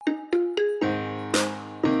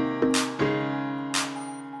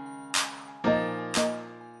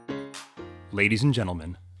Ladies and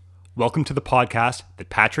gentlemen, welcome to the podcast that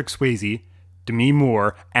Patrick Swayze, Demi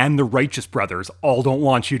Moore, and the Righteous Brothers all don't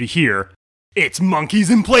want you to hear. It's Monkeys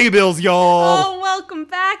and Playbills, y'all! Oh, welcome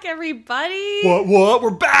back, everybody! What?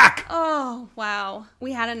 We're back! Oh, wow.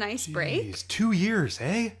 We had a nice break. Jeez, 2 years,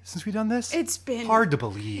 eh? Since we've done this? It's been... hard to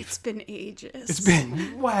believe. It's been ages. It's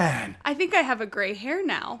been when? I think I have a gray hair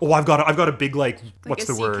now. Oh, I've got a big, what's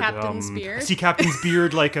the word? Sea captain's beard? Sea captain's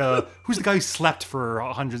beard, who's the guy who slept for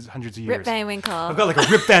hundreds of years? Rip Van Winkle. I've got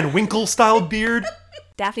a Rip Van Winkle style beard.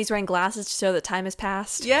 Daphne's wearing glasses to show that time has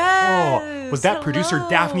passed. Yes! Oh, was that producer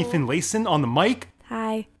Daphne Finlayson on the mic?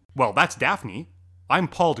 Hi. Well, that's Daphne. I'm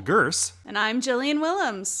Paul DeGurse. And I'm Jillian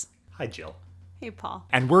Willems. Hi, Jill. Hey, Paul.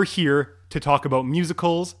 And we're here to talk about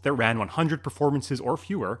musicals that ran 100 performances or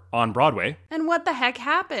fewer on Broadway. And what the heck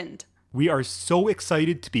happened? We are so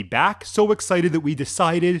excited to be back, so excited that we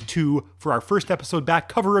decided to, for our first episode back,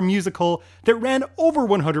 cover a musical that ran over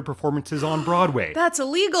 100 performances on Broadway. That's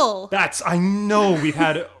illegal. I know,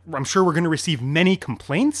 I'm sure we're going to receive many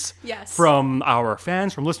complaints Yes. from our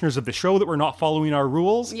fans, from listeners of the show that we're not following our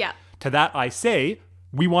rules. Yeah. To that I say,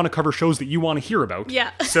 we want to cover shows that you want to hear about.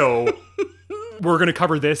 Yeah. So we're going to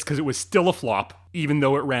cover this because it was still a flop, even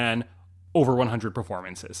though it ran over 100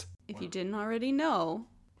 performances. If you didn't already know,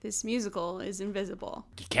 this musical is invisible.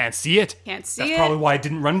 You can't see it. Can't see That's it. probably why it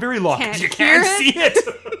didn't run very long, because Can't you can't hear see it.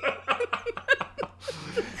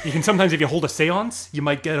 You can sometimes, if you hold a seance, you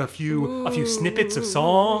might get a few snippets of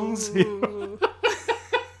songs.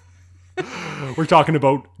 We're talking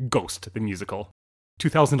about Ghost, the musical.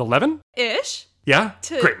 2011? Ish. Yeah?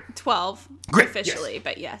 To Great. 12 Great, officially,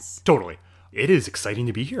 but yes. Totally. It is exciting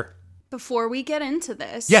to be here. Before we get into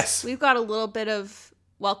this, Yes. we've got a little bit of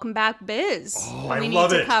welcome back biz I we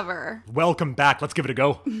love need to it. cover. Welcome back. Let's give it a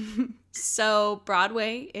go. So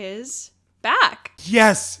Broadway is back.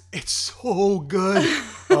 Yes, it's so good.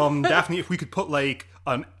 Daphne, if we could put a very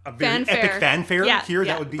epic fanfare here,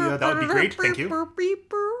 that would be great. Thank you. Hold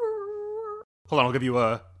on, I'll give you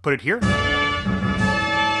put it here.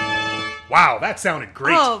 Wow, that sounded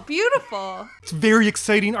great. Oh, beautiful. It's very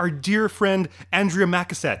exciting. Our dear friend Andrea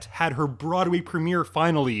Macassette had her Broadway premiere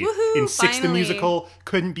finally. Woohoo, in Six the finally. Musical.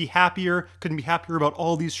 Couldn't be happier about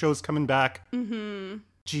all these shows coming back. Mm-hmm.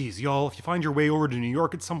 Geez, y'all, if you find your way over to New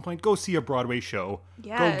York at some point, go see a Broadway show.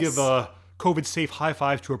 Yes. Go give a COVID-safe high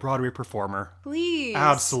five to a Broadway performer. Please.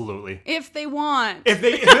 Absolutely. If they want. If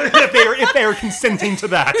they are consenting to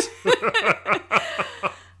that.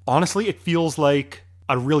 Honestly, it feels like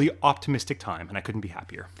a really optimistic time, and I couldn't be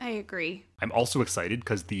happier. I agree. I'm also excited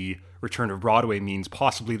because the return of Broadway means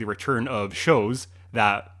possibly the return of shows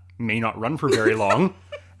that may not run for very long,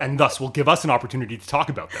 and thus will give us an opportunity to talk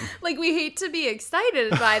about them. We hate to be excited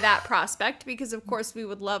by that prospect because, of course, we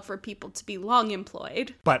would love for people to be long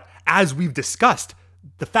employed. But as we've discussed,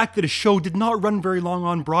 the fact that a show did not run very long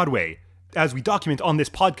on Broadway, as we document on this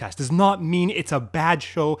podcast, does not mean it's a bad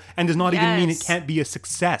show and does not even mean it Yes. can't be a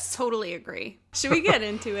success. Totally agree. Should we get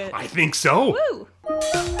into it? I think so. Woo!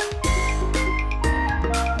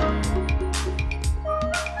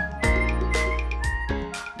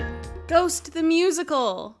 Ghost the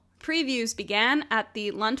Musical. Previews began at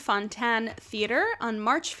the Lunt-Fontanne Theatre on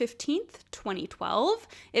March 15th, 2012.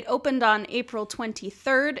 It opened on April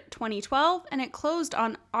 23rd, 2012, and it closed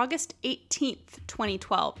on August 18th,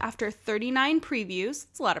 2012, after 39 previews,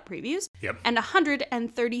 it's a lot of previews, Yep. and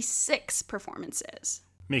 136 performances.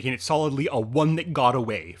 Making it solidly a one that got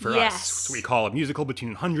away for Yes. us. So we call a musical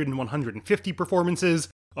between 100 and 150 performances.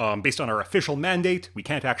 Based on our official mandate, we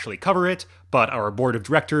can't actually cover it, but our board of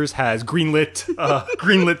directors has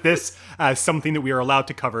greenlit this as something that we are allowed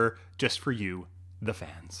to cover just for you, the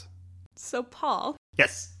fans. So, Paul,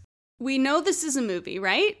 Yes. we know this is a movie,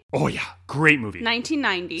 right? Oh yeah, great movie.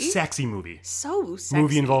 1990. Sexy movie. So sexy.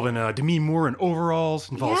 Movie involving Demi Moore in overalls,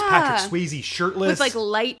 involves Yeah. Patrick Swayze shirtless. With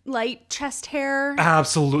light chest hair.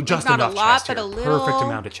 Absolutely, just Not enough a lot, chest but hair. a little. Perfect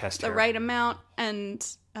amount of chest hair. The right amount, and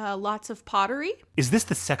lots of pottery. Is this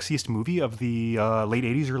the sexiest movie of the late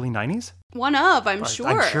 80s, early 90s? One of, I'm sure.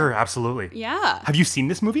 I'm sure, absolutely. Yeah. Have you seen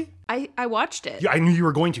this movie? I watched it. Yeah, I knew you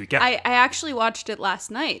were going to. Yeah. I actually watched it last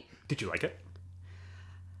night. Did you like it?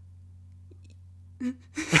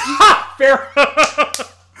 Fair.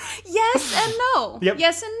 Yes and no. Yep.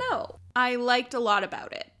 Yes and no. I liked a lot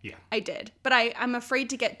about it. Yeah. I did. But I'm afraid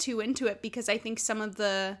to get too into it because I think some of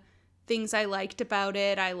the things I liked about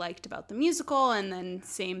it, I liked about the musical, and then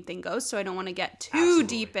same thing goes, so I don't want to get too Absolutely.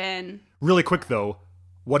 deep in. Really quick, though,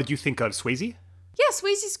 what did you think of Swayze? Yeah,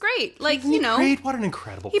 Swayze's great. Great. What an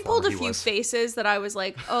incredible he pulled a performer few was. faces that I was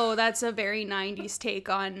like, oh, that's a very 90s take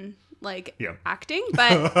on like Yeah. acting,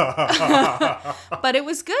 but but it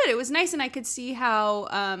was good. It was nice, and I could see how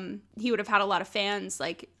he would have had a lot of fans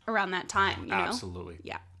like around that time. You know? Absolutely.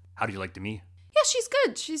 Yeah. How do you like Demi? Yeah, she's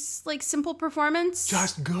good. She's like simple performance.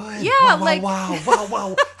 Just good. Yeah, Wow, like-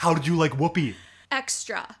 wow. How did you like Whoopi?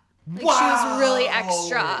 Extra. Like she Wow. was really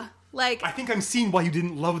extra. Like I think I'm seeing why you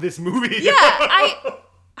didn't love this movie.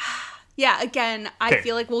 yeah, again, I Okay.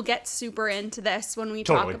 feel like we'll get super into this when we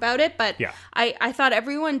Totally. talk about it, but Yeah. I thought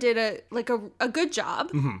everyone did a good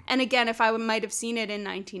job. Mm-hmm. And again, if I might have seen it in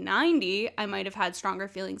 1990, I might have had stronger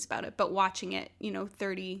feelings about it, but watching it,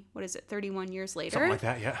 31 years later. Something like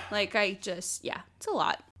that, yeah. Like it's a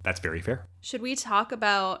lot. That's very fair. Should we talk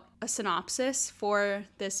about a synopsis for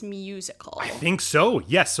this musical? I think so.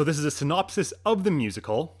 Yes, so this is a synopsis of the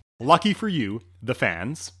musical. Lucky for you, the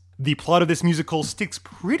fans. The plot of this musical sticks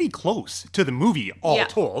pretty close to the movie, all Yeah.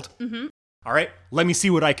 told. Mm-hmm. All right, let me see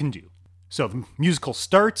what I can do. So the musical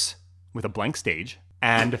starts with a blank stage,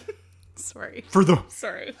 and Sorry. for the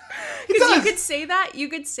Sorry. does. Because you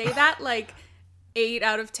could say that like 8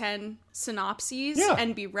 out of 10 synopses Yeah.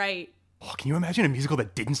 and be right. oh, can you imagine a musical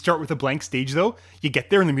that didn't start with a blank stage though? You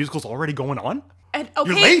get there and the musical's already going on. And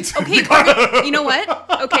okay, You're late. okay, You gotta- you know what?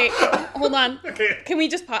 Okay, hold on. Okay. Can we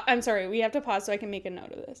just pause? I'm sorry, we have to pause so I can make a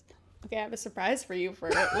note of this. Okay, I have a surprise for you for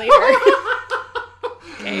later.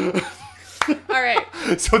 Okay. All right.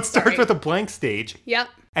 So it starts Sorry. with a blank stage, Yep.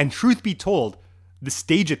 and truth be told, the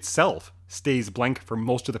stage itself stays blank for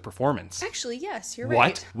most of the performance. Actually, yes, you're What?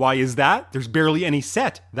 right. Why is that? There's barely any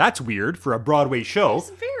set. That's weird for a Broadway show It's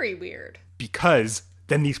very weird. because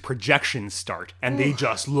then these projections start and they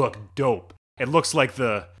just look dope. It looks like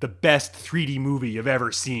the best 3D movie you've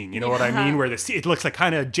ever seen. You know what I mean? Where it looks like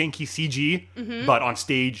kind of janky CG, but on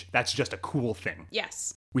stage, that's just a cool thing.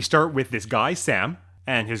 Yes. We start with this guy, Sam,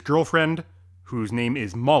 and his girlfriend, whose name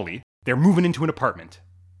is Molly. They're moving into an apartment.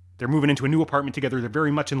 They're moving into a new apartment together. They're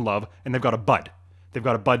very much in love, and they've got a bud. They've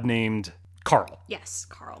got a bud named Carl. Yes,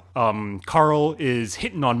 Carl. Carl is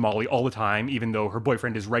hitting on Molly all the time, even though her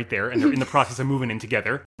boyfriend is right there, and they're in the process of moving in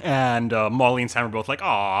together. And Molly and Sam are both like,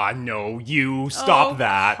 "Aw, no, you stop Oh,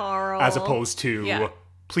 that," Carl. as opposed to, Yeah.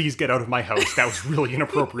 "Please get out of my house. That was really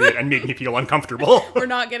inappropriate and made me feel uncomfortable." We're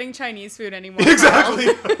not getting Chinese food anymore. Exactly.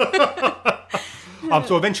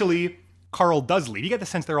 So eventually, Carl does leave. You get the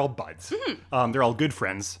sense they're all buds. They're all good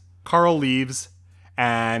friends. Carl leaves,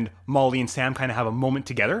 and Molly and Sam kind of have a moment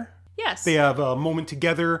together. Yes. They have a moment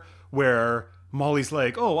together where Molly's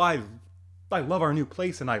like, "Oh, I love our new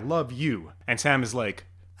place and I love you." And Sam is like,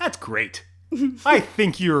 "That's great. I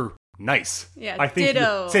think you're nice." Yeah, I think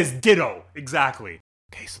ditto. says ditto. Exactly.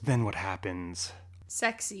 Okay, so then what happens?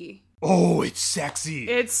 Sexy. Oh, it's sexy.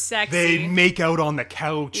 It's sexy. They make out on the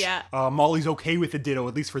couch. Yeah. Molly's okay with the ditto,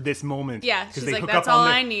 at least for this moment. Yeah, 'Cause she's they like, hook "That's up on all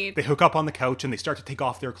the- I need." They hook up on the couch and they start to take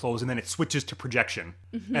off their clothes, and then it switches to projection.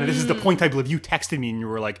 And this is Mm-hmm. the point I believe you texted me and you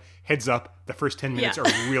were like, "Heads up, the first 10 minutes Yeah.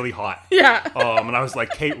 are really hot." Yeah. And I was like,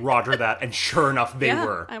 "Kate, Roger that." And sure enough, they Yeah,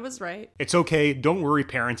 were. I was right. It's okay. Don't worry,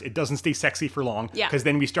 parents. It doesn't stay sexy for long. Yeah. Because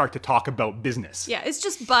then we start to talk about business. Yeah, it's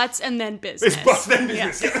just butts and then business. It's butts then Yeah.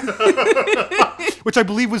 business. Yeah. Which I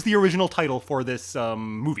believe was the original title for this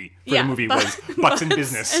movie. Yeah, The movie Butts- was Butts and Butts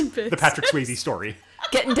Business. and The Patrick Swayze story.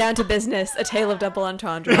 Getting down to business, a tale of double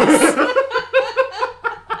entendres.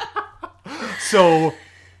 So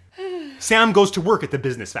Sam goes to work at the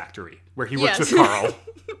business factory where he works Yes. with Carl.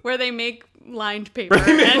 Where they make lined paper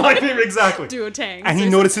Exactly. duotangs. And he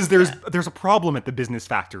There's- notices there's a problem at the business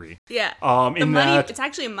factory. Yeah. in that- It's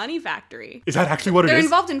actually a money factory. Is that actually what it They're is?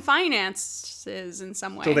 involved in finances in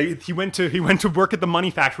some way. So he went to work at the money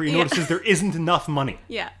factory and Yeah. notices there isn't enough money.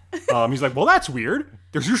 Yeah. He's like, "Well, that's weird.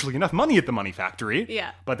 There's usually enough money at the money factory."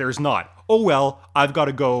 Yeah. But there's not. "Oh well, I've got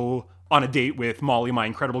to go on a date with Molly, my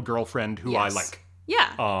incredible girlfriend, who I Yes. like." Yeah.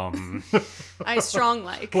 I strong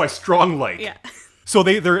like. Who I strong like. Yeah. So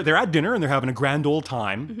they're at dinner and they're having a grand old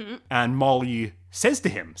time. Mm-hmm. And Molly says to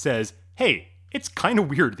him, "Hey, it's kind of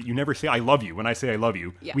weird that you never say I love you when I say I love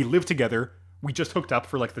you. Yeah. We live together. We just hooked up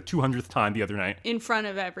for like the 200th time the other night. In front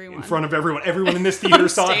of everyone. In front of everyone. Everyone in this theater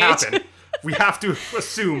saw it stage. happen. We have to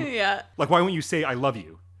assume. Yeah. Like, why won't you say I love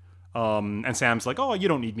you?" And Sam's like, "Oh, you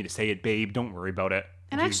don't need me to say it, babe. Don't worry about it."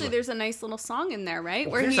 And he's actually, like, there's a nice little song in there, right?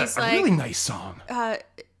 Where there's he's a like, really nice song.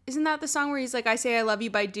 isn't that the song where he's like, "I say I love you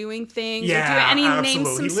by doing things"? Yeah, and he absolutely.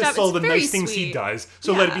 names some He stuff. lists all It's the very nice things he sweet. does.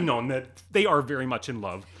 So let it Yeah. be known that they are very much in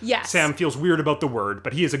love. Yes. Sam feels weird about the word,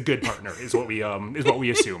 but he is a good partner, is what we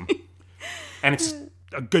assume. And it's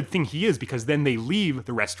a good thing he is, because then they leave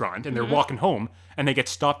the restaurant and they're Mm-hmm. walking home and they get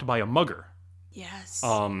stopped by a mugger. Yes.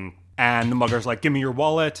 And the mugger's like, "Give me your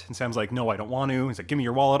wallet." And Sam's like, "No, I don't want to." He's like, "Give me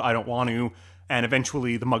your wallet. I don't want to." And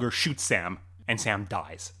eventually the mugger shoots Sam and Sam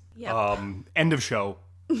dies. Yep. End of show.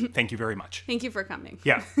 Thank you very much. Thank you for coming.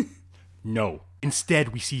 Yeah. No. Instead,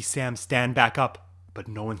 we see Sam stand back up, but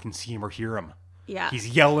no one can see him or hear him. Yeah. He's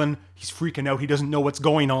yelling. He's freaking out. He doesn't know what's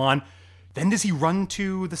going on. Then does he run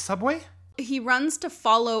to the subway? He runs to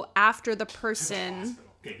follow after the person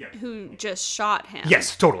Okay, yeah. who just shot him.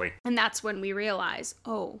 Yes, totally. And that's when we realize,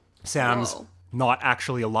 Sam's whoa. not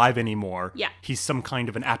actually alive anymore. Yeah. He's some kind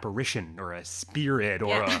of an apparition or a spirit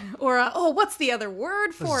or What's the other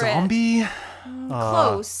word a for zombie. it?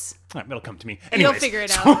 Close. It'll come to me. You'll Anyways, figure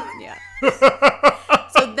it out. Yeah.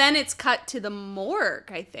 So then it's cut to the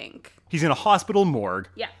morgue, I think. he's in a hospital morgue.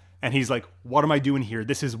 Yeah. And he's like, what am I doing here?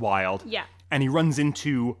 This is wild. Yeah. And he runs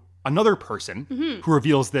into another person who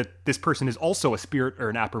reveals that this person is also a spirit or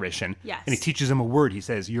an apparition. Yes. And he teaches him a word. He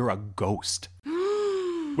says, you're a ghost.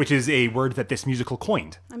 Which is a word that this musical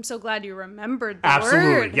coined. I'm so glad you remembered the Absolutely.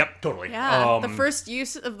 word. Yep, totally. Yeah. The first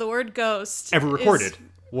use of the word ghost ever recorded is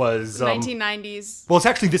was 1990s. well, it's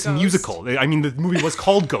actually this Ghost. musical. I mean, the movie was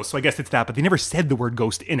called Ghost, so I guess it's that, but they never said the word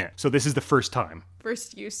ghost in it. So this is the first time,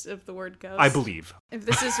 First use of the word ghost. I believe. If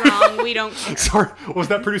this is wrong, we don't care. Sorry, what was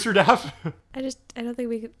that, producer Daff? I don't think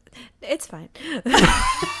we could. It's fine.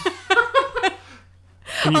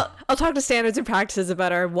 I'll talk to Standards and Practices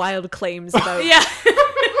about our wild claims about Yeah.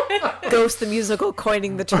 Ghost the musical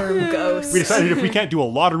coining the term ghost. We decided if we can't do a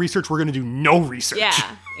lot of research, we're going to do no research.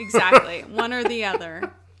 Yeah, exactly. One or the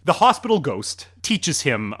other. The hospital ghost teaches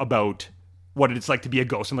him about what it's like to be a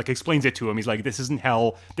ghost and like explains it to him. He's like, this isn't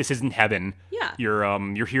hell, this isn't heaven. Yeah.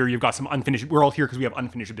 You're here, you've got some unfinished, we're all here because we have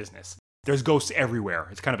unfinished business. There's ghosts everywhere.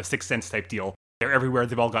 It's kind of a Sixth Sense type deal. They're everywhere,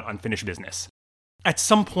 they've all got unfinished business. At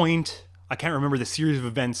some point, I can't remember the series of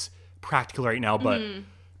events practically right now, but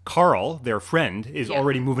Carl, their friend, is Yeah.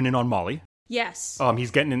 already moving in on Molly. Yes. He's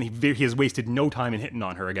getting in, he has wasted no time in hitting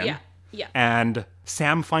on her again. Yeah. Yeah. And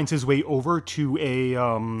Sam finds his way over to a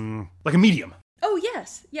like a medium. Oh,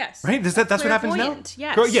 yes. Yes. Right? That's what happens now? Clairvoyant,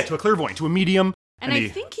 yes. Yeah, to a clairvoyant, to a medium. And I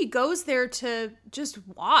think he goes there to just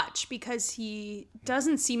watch because he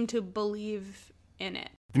doesn't seem to believe in it.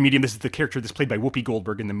 The medium, this is the character that's played by Whoopi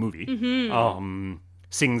Goldberg in the movie.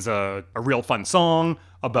 Sings a real fun song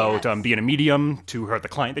about Yes. being a medium to her, the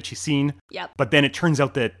client that she's seen. Yep. But then it turns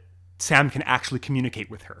out that Sam can actually communicate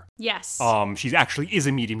with her. Yes. She actually is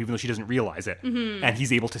a medium, even though she doesn't realize it. And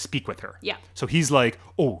he's able to speak with her. Yeah. So he's like,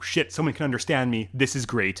 oh shit, someone can understand me. This is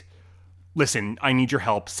great. Listen, I need your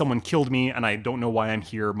help. Someone killed me, and I don't know why I'm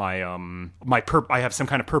here. I have some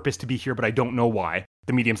kind of purpose to be here, but I don't know why.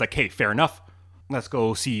 The medium's like, hey, fair enough. Let's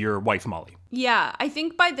go see your wife, Molly. Yeah. I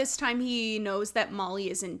think by this time he knows that Molly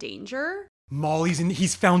is in danger.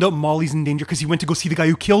 He's found out Molly's in danger because he went to go see the guy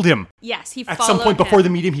who killed him. Yes. He At followed some point before him. the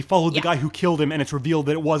medium, he followed the Yeah. guy who killed him, and it's revealed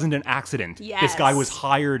that it wasn't an accident. This guy Yes. was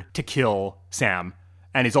hired to kill Sam,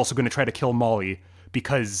 and he's also going to try to kill Molly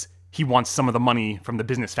because he wants some of the money from the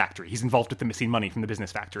business factory. He's involved with the missing money from the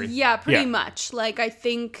business factory. Yeah, pretty much. Like, I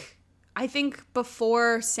think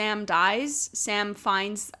before Sam dies, Sam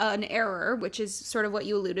finds an error, which is sort of what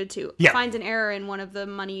you alluded to. Yeah. Finds an error in one of the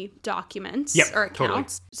money documents Yep, or totally.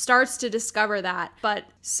 accounts. Starts to discover that, but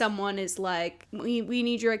someone is like, we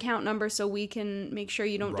need your account number so we can make sure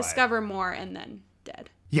you don't Right. discover more, and then dead.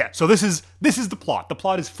 Yeah, so this is the plot. The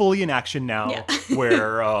plot is fully in action now, Yeah.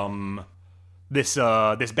 where this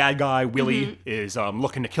bad guy Willie Mm-hmm. is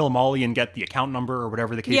looking to kill Molly and get the account number or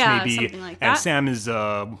whatever the case Yeah, may be. something like and that. Sam is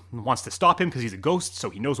wants to stop him because he's a ghost, so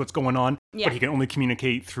he knows what's going on, Yeah. but he can only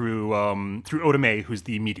communicate through Otome, who's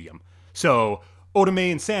the medium. So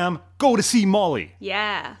Otome and Sam go to see Molly,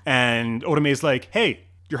 Yeah. and Otome's like, "Hey,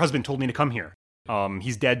 your husband told me to come here.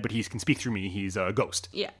 He's dead, but he can speak through me. He's a ghost."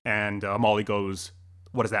 Yeah. And Molly goes,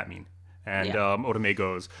 "What does that mean?" And Yeah. Otome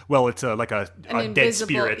goes, "Well, it's like a dead invisible-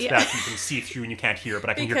 spirit yeah. that you can see through and you can't hear, but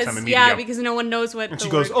I can hear 'cause I'm a Because medium." because no one knows what and the she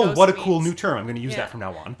goes, word "Oh, ghost what a cool means. new term. I'm going to use Yeah. that from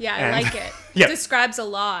now on." Yeah, And- I like it. Yeah. It describes a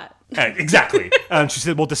lot. Exactly. And she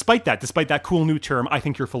said, "Well, despite that cool new term, I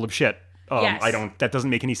think you're full of shit. Yes. That doesn't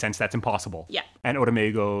make any sense. That's impossible." Yeah. And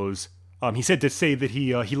Otome goes, he said to say that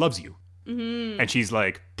he loves you. Mm-hmm. And she's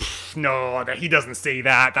like, "No, that he doesn't say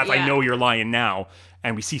that. I Yeah. know you're lying now."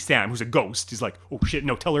 And we see Sam, who's a ghost. He's like, "Oh shit,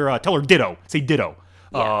 no, tell her ditto. Say ditto."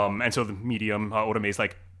 Yeah. And so the medium, Otome's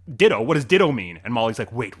like, "Ditto? What does ditto mean?" And Molly's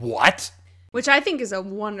like, "Wait, what?" Which I think is a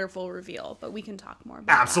wonderful reveal, but we can talk more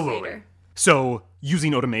about Absolutely. that later. So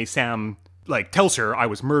using Otome, Sam tells her, "I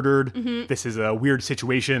was murdered. Mm-hmm. This is a weird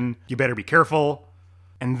situation. You better be careful."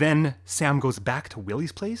 And then Sam goes back to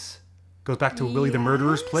Willie's place. Goes back to Willie the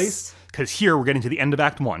murderer's place. Because here we're getting to the end of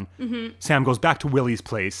Act 1. Mm-hmm. Sam goes back to Willie's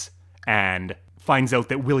place and finds out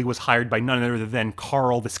that Willie was hired by none other than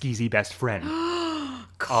Carl, the skeezy best friend. how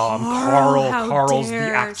Carl's the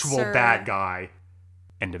dare, actual sir. bad guy.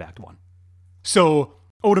 End of Act 1. So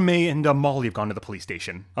Oda Mae and Molly have gone to the police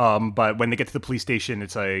station. But when they get to the police station,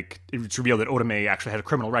 it's revealed that Oda Mae actually had a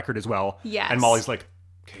criminal record as well. Yes. And Molly's like,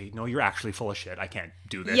 okay, no, you're actually full of shit. I can't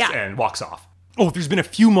do this. Yeah. And walks off. Oh, there's been a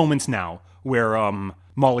few moments now where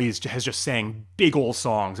Molly has just sang big old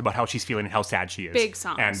songs about how she's feeling and how sad she is. Big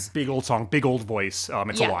songs. And big old song, big old voice.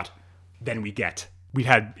 It's a Yeah. lot. Then we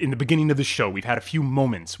had, in the beginning of the show, we've had a few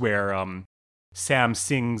moments where Sam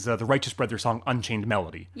sings the Righteous Brothers song Unchained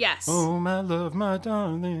Melody. Yes. Oh, my love, my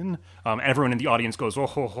darling. Everyone in the audience goes, oh,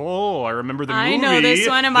 ho, ho, I remember the movie. I know this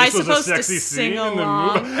one. Am I This was a supposed to sexy sing scene in the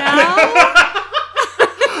along movie." now?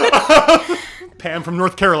 Pam from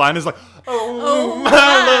North Carolina is like, oh my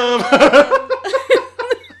love.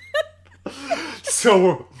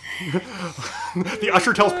 So the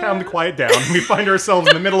usher tells Pam to quiet down, and we find ourselves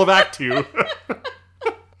in the middle of Act 2,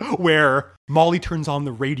 where Molly turns on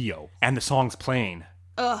the radio, and the song's playing.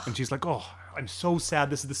 Ugh. And she's like, oh, I'm so sad.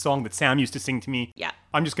 This is the song that Sam used to sing to me. Yeah.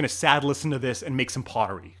 I'm just going to sad listen to this and make some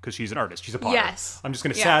pottery, because she's an artist. She's a potter. Yes. I'm just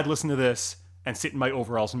going to Yeah. sad listen to this and sit in my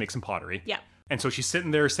overalls and make some pottery. Yeah. And so she's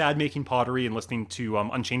sitting there sad making pottery and listening to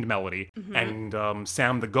Unchained Melody. Mm-hmm. And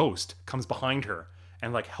Sam the ghost comes behind her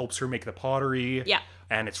and like helps her make the pottery. Yeah.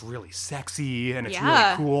 And it's really sexy and it's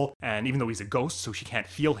Yeah. really cool. And even though he's a ghost, so she can't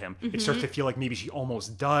feel him, it starts to feel like maybe she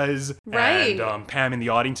almost does. Mm-hmm. Right. And Pam in the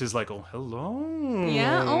audience is like, oh, hello.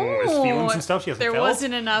 Yeah. Is Oh. feeling some stuff she hasn't There felt.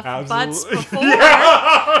 wasn't enough butts Absolutely. before.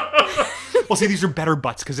 Well, see, these are better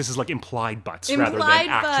butts because this is like implied butts rather than Implied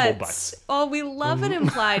actual butts. butts. Oh, we love an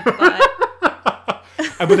implied butt.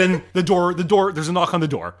 But then the door, there's a knock on the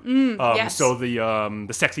door. Yes. So the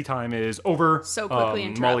sexy time is over. So quickly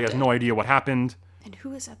Molly has interrupted. no idea what happened. And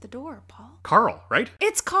who is at the door, Paul? Carl, right?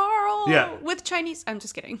 It's Carl. Yeah. With Chinese. I'm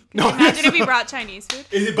just kidding. No, Imagine if he brought Chinese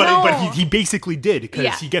food. But No. he basically did because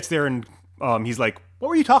Yeah. he gets there and he's like, what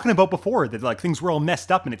were you talking about before? That like things were all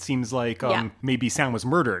messed up and it seems like Yeah. maybe Sam was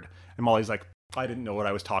murdered. And Molly's like, I didn't know what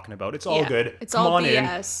I was talking about. It's all Yeah. good. It's Come all on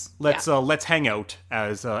BS. in. Let's hang out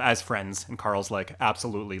as friends. And Carl's like,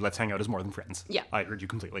 absolutely. Let's hang out as more than friends. Yeah. I heard you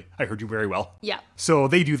completely. I heard you very well. Yeah. So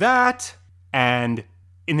they do that, and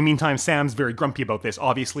in the meantime, Sam's very grumpy about this,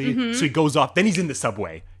 obviously. Mm-hmm. So he goes off. Then he's in the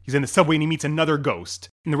subway. He's in the subway and he meets another ghost.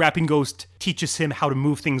 And the rapping ghost teaches him how to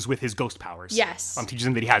move things with his ghost powers. Yes. Teaches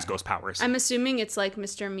him that he has ghost powers. I'm assuming it's like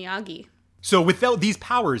Mr. Miyagi. So without these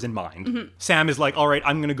powers in mind, Sam is like, all right,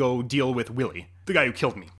 I'm going to go deal with Willie, the guy who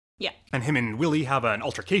killed me. Yeah. And him and Willie have an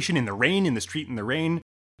altercation in the rain, in the street in the rain.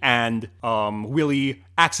 And Willie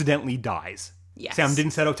accidentally dies. Yes. Sam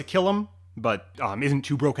didn't set out to kill him, but isn't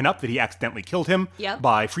too broken up that he accidentally killed him Yep.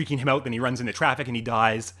 by freaking him out. Then he runs into traffic and he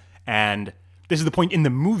dies. And this is the point in the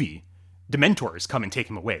movie. Dementors come and take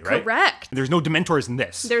him away, right? Correct. There's no Dementors in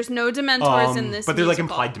this. There's no Dementors in this But they're like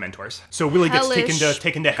musical. implied Dementors. So Willie gets Hellish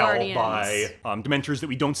taken to hell guardians. by Dementors that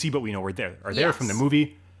we don't see, but we know are there Yes. from the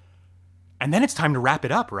movie. And then it's time to wrap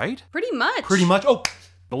it up, right? Pretty much. Pretty much. Oh,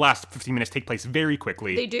 the last 15 minutes take place very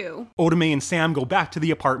quickly. They do. Oda Mae and Sam go back to the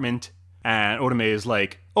apartment, and Oda Mae is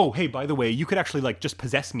like, oh, hey, by the way, you could actually like just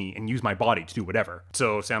possess me and use my body to do whatever.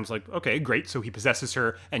 So Sam's like, okay, great. So he possesses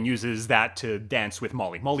her and uses that to dance with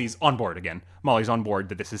Molly. Molly's on board again. Molly's on board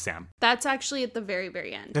that this is Sam. That's actually at the very,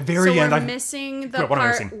 very end. The very so end, we're I've- missing the Wait, what am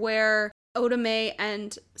I part missing? where Oda Mae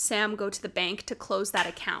and Sam go to the bank to close that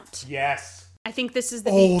account. Yes. I think this is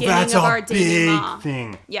the Oh, beginning that's of a our big denouement.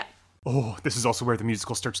 thing. Yeah. Oh, this is also where the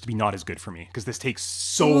musical starts to be not as good for me because this takes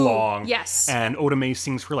so Ooh, long. yes. And Oda Mae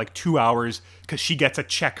sings for like 2 hours because she gets a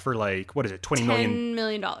check for like, what is it, $10 $10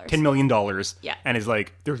 million. $10 million. Yeah. And is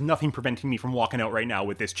like, there's nothing preventing me from walking out right now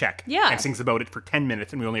with this check. Yeah. And sings about it for 10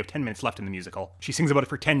 minutes, and we only have 10 minutes left in the musical. She sings about it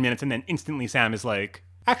for 10 minutes, and then instantly Sam is like,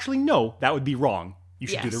 actually, no, that would be wrong. You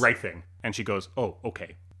should do Yes. the right thing. And she goes, oh,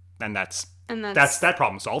 okay. And that's And that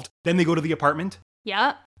problem solved. Then they go to the apartment.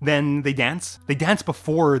 Yeah. Then they dance. They dance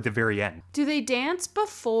before the very end. Do they dance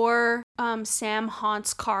before Sam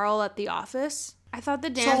haunts Carl at the office? I thought the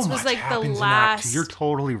dance so was much like the happens in Act 2. last You're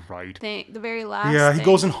totally right. thing, the very last Yeah, he thing.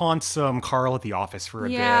 goes and haunts Carl at the office for a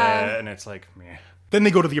Yeah. bit, and it's like, meh. Then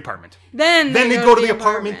they go to the apartment. Then Then they go to the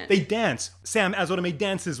apartment. They dance. Sam, as Oda Mae,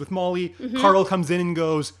 dances with Molly. Mm-hmm. Carl comes in and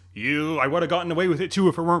goes, I would have gotten away with it too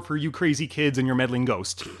if it weren't for you crazy kids and your meddling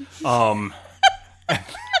ghost.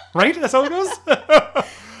 Right? That's how it goes? Isn't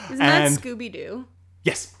that and- Scooby-Doo?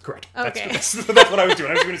 Yes, correct. Okay. That's what I was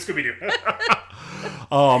doing. I was doing a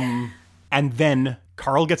Scooby-Doo. And then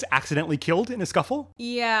Carl gets accidentally killed in a scuffle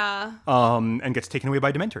Yeah. and gets taken away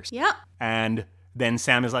by Dementors. Yeah. And then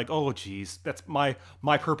Sam is like, oh, geez, that's my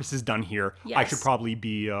purpose is done here. I Yes. should probably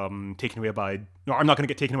be taken away by... No, I'm not going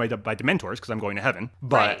to get taken away by Dementors because I'm going to heaven.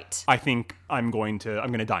 But Right. I think I'm going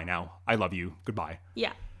to die now. I love you. Goodbye.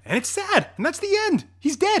 Yeah. And it's sad. And that's the end.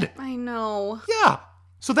 He's dead. I know. Yeah.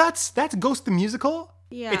 So that's Ghost the musical.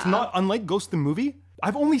 Yeah. It's not unlike Ghost the movie.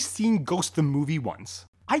 I've only seen Ghost the movie once.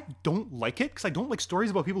 I don't like it because I don't like stories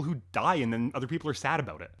about people who die and then other people are sad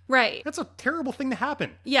about it. Right. That's a terrible thing to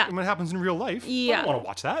happen. Yeah. And when it happens in real life, I Yeah. don't want to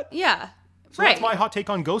watch that. Yeah. So right. that's my hot take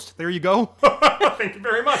on Ghost. There you go. Thank you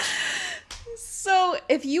very much. So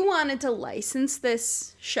if you wanted to license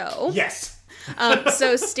this show, Yes.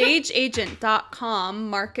 so stageagent.com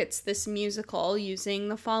markets this musical using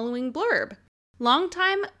the following blurb.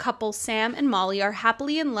 Longtime couple Sam and Molly are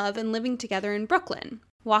happily in love and living together in Brooklyn.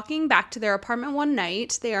 Walking back to their apartment one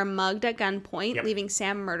night, they are mugged at gunpoint, leaving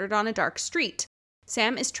Sam murdered on a dark street.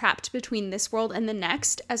 Sam is trapped between this world and the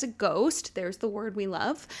next as a ghost, there's the word we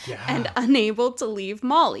love, and unable to leave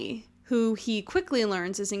Molly, who he quickly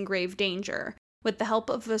learns is in grave danger. With the help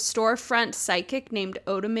of a storefront psychic named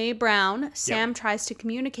Oda Mae Brown, Sam tries to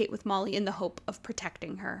communicate with Molly in the hope of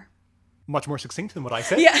protecting her. Much more succinct than what I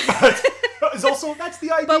said. Yeah. It's also, that's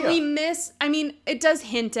the idea. But it does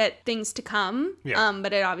hint at things to come,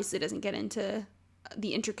 but it obviously doesn't get into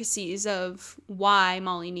the intricacies of why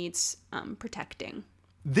Molly needs protecting.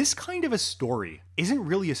 This kind of a story isn't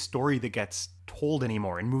really a story that gets told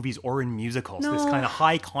anymore in movies or in musicals. No. This kind of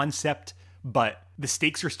high concept, but the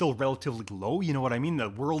stakes are still relatively low. You know what I mean? The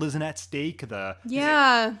world isn't at stake.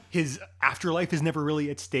 His afterlife is never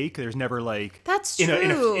really at stake. There's never like... That's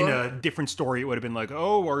true. In a different story, it would have been like,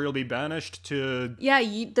 oh, or you'll be banished to... Yeah,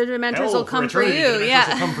 the Dementors will come for eternity. you. The Dementors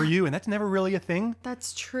will come for you, and that's never really a thing.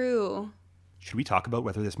 That's true. Should we talk about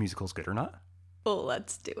whether this musical's good or not? Oh,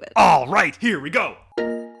 let's do it. All right, here we go.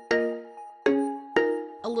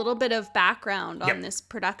 A little bit of background on this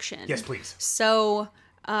production. Yes, please. So,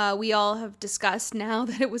 we all have discussed now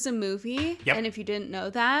that it was a movie. Yep. And if you didn't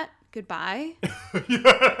know that, goodbye. I'm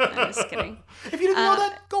just kidding. If you didn't know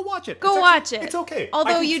that, go watch it. Watch it. It's okay.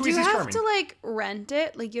 Although you do have to rent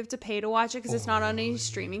it. Like, you have to pay to watch it because it's not on any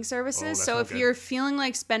streaming services. So if you're feeling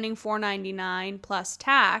like spending $4.99 plus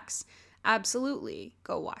tax, absolutely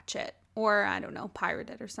go watch it. Or, I don't know, pirate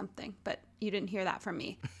it or something. But you didn't hear that from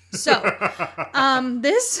me. So,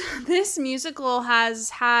 this musical has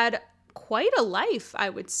had quite a life, I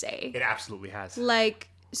would say. It absolutely has.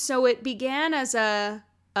 So it began as a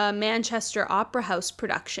Manchester Opera House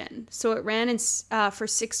production. So it ran for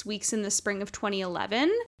 6 weeks in the spring of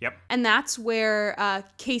 2011. Yep. And that's where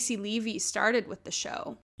Casey Levy started with the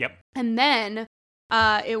show. Yep. And then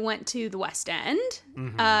it went to the West End,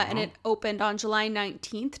 and it opened on July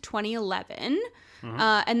 19th, 2011.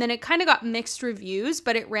 And then it kind of got mixed reviews,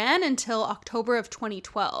 but it ran until October of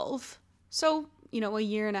 2012. So, a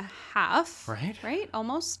year and a half. Right?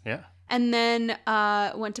 Almost. Yeah. And then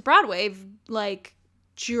went to Broadway,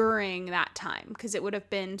 during that time, because it would have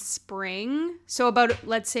been spring. So about,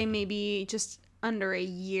 let's say, maybe just under a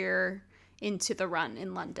year into the run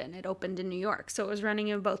in London. It opened in New York. So it was running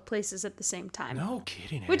in both places at the same time. No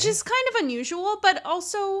kidding. Which is kind of unusual, but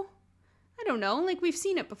also, I don't know, we've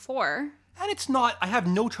seen it before. And it's not, I have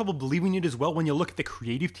no trouble believing it as well when you look at the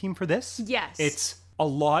creative team for this. Yes. It's a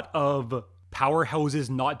lot of powerhouses,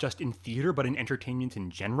 not just in theater, but in entertainment in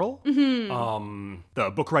general. The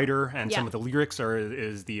book writer and some of the lyrics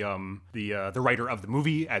is the writer of the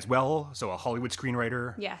movie as well. So a Hollywood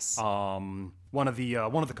screenwriter. Yes. One of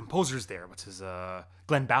the composers there,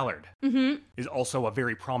 Glenn Ballard, is also a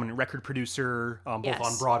very prominent record producer, both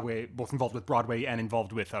on Broadway, both involved with Broadway and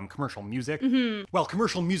involved with commercial music. While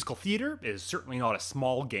commercial musical theater is certainly not a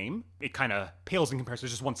small game, it kind of pales in comparison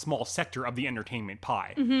to just one small sector of the entertainment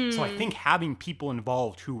pie. So I think having people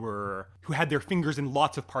involved who had their fingers in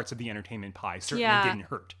lots of parts of the entertainment pie certainly didn't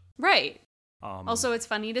hurt. Right. Also, it's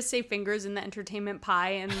funny to say fingers in the entertainment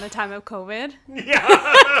pie in the time of COVID.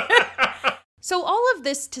 Yeah. So all of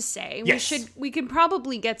this to say, we can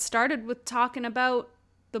probably get started with talking about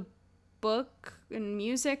the book and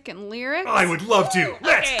music and lyrics. I would love to.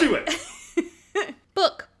 Let's do it.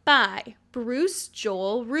 Book by Bruce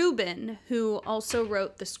Joel Rubin, who also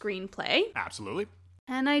wrote the screenplay. Absolutely.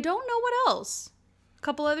 And I don't know what else. A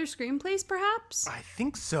couple other screenplays, perhaps? I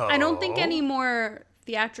think so. I don't think any more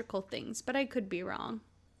theatrical things, but I could be wrong.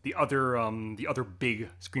 The other big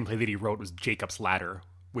screenplay that he wrote was Jacob's Ladder,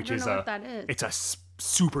 which I don't know what that is. It's a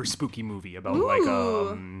super spooky movie about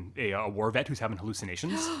a war vet who's having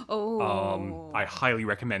hallucinations. I highly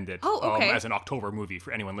recommend it. Oh, okay. As an October movie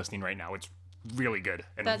for anyone listening right now. It's really good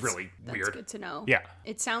and really weird. That's good to know. Yeah.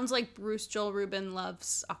 It sounds like Bruce Joel Rubin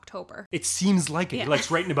loves October. It seems like it. He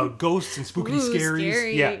likes writing about ghosts and spooky scaries.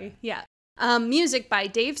 Scary. Yeah. Music by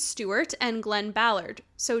Dave Stewart and Glenn Ballard.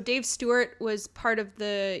 So Dave Stewart was part of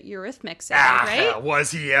the Eurythmics era, right?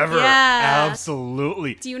 Was he ever? Yeah.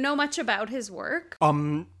 Absolutely. Do you know much about his work?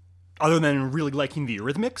 Other than really liking the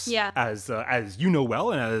Eurythmics, Yeah. As you know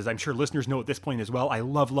well, and as I'm sure listeners know at this point as well, I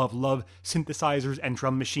love synthesizers and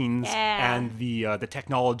drum machines and the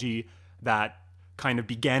technology that kind of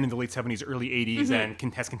began in the late 70s, early 80s,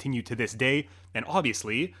 and has continued to this day. And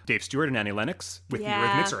obviously, Dave Stewart and Annie Lennox with the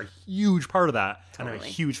Eurythmics are a huge part of that, and I'm a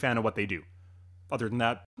huge fan of what they do. Other than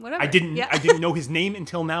that, Whatever. I didn't know his name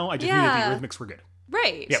until now. I just knew that the Eurythmics were good.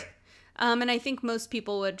 Right. Yep. And I think most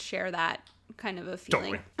people would share that kind of a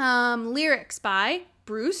feeling. Totally. Lyrics by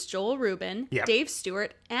Bruce Joel Rubin, Yep. Dave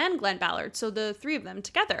Stewart, and Glenn Ballard. So the three of them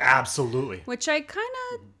together. Absolutely. Which I kind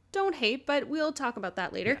of don't hate, but we'll talk about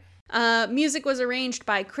that later. Music was arranged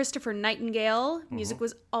by Christopher Nightingale. Music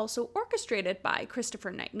was also orchestrated by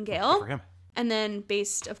Christopher Nightingale. Good for him. And then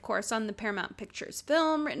based, of course, on the Paramount Pictures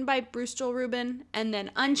film written by Bruce Joel Rubin. And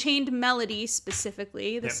then Unchained Melody,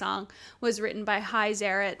 specifically, the song, was written by Hy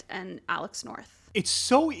Zarrett and Alex North. It's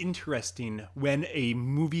so interesting when a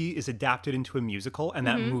movie is adapted into a musical and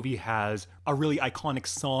that movie has a really iconic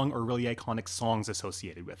song or really iconic songs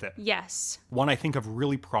associated with it. Yes. One I think of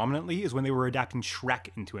really prominently is when they were adapting Shrek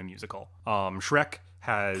into a musical. Shrek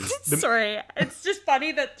has... Sorry, it's just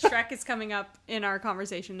funny that Shrek is coming up in our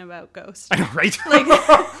conversation about Ghost. I know, right?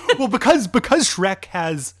 Well, because Shrek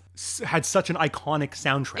had such an iconic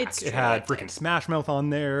soundtrack. It's it true, had it freaking did. Smash Mouth on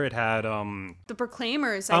there. It had The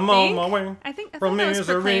Proclaimers, I'm think. on my way I think from that was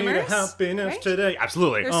misery to Proclaimers, happiness right? today.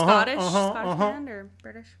 Absolutely. They're Scottish band or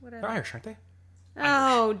British, whatever. They're Irish, aren't they?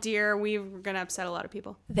 Oh dear, we're gonna upset a lot of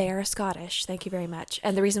people. They are Scottish. Thank you very much.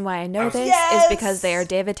 And the reason why I know this is because they are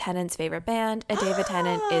David Tennant's favorite band, and David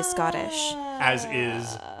Tennant is Scottish. As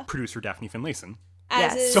is producer Daphne Finlayson.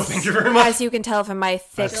 As Yes. is- So thank you very much. As you can tell from my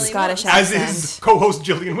thick Gillian Scottish Williams. As accent. is co-host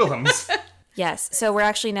Gillian Willems. Yes, so we're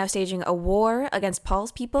actually now staging a war against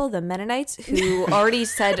Paul's people, the Mennonites, who already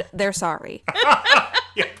said they're sorry.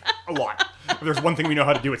 Yeah, a lot. If there's one thing we know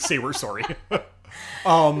how to do, it's say we're sorry.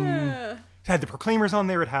 It had the Proclaimers on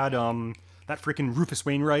there. It had that freaking Rufus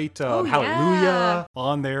Wainwright Hallelujah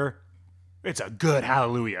on there. It's a good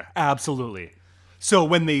Hallelujah. Absolutely. So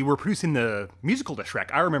when they were producing the musical to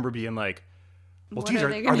Shrek, I remember being like, well, What geez, are are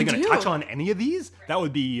they they gonna going to do? touch on any of these? That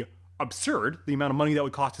would be absurd. The amount of money that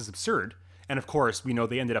would cost is absurd. And of course, we know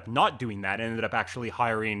they ended up not doing that and ended up actually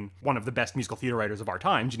hiring one of the best musical theater writers of our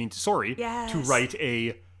time, Janine Tesori, Yes. to write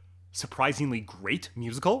a surprisingly great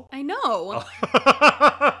musical. I know.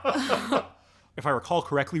 If I recall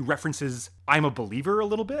correctly, references I'm a Believer a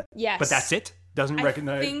little bit. Yes. But that's it. Doesn't I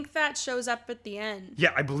recognize. think that shows up at the end.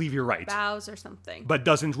 Yeah, I believe you're right. Bows or something. But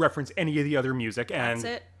doesn't reference any of the other music. That's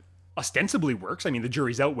And it. ostensibly works. I mean, the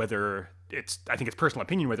jury's out whether I think it's personal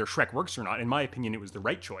opinion whether Shrek works or not. In my opinion, it was the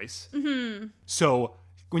right choice. Mm-hmm. So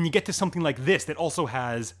when you get to something like this that also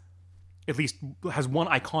has one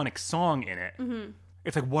iconic song in it,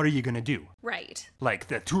 it's like, what are you going to do? Right. Like,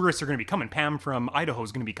 the tourists are going to be coming. Pam from Idaho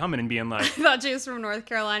is going to be coming and being like, I thought she was from North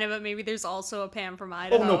Carolina, but maybe there's also a Pam from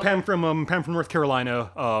Idaho. oh no, Pam from North Carolina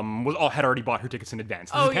had already bought her tickets in advance.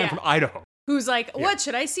 This Oh, is Pam yeah. from Idaho. Who's like, what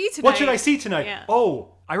should I see tonight? What should I see tonight? Yeah.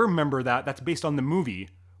 Oh, I remember that. That's based on the movie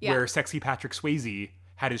Yeah. where sexy Patrick Swayze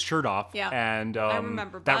had his shirt off, Yeah. and I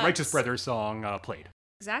remember that Butts. Righteous Brothers song played.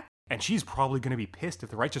 Exactly. And she's probably going to be pissed if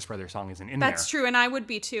the Righteous Brothers song isn't in That's there. true, and I would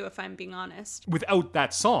be too if I'm being honest. Without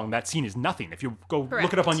that song, that scene is nothing. If you go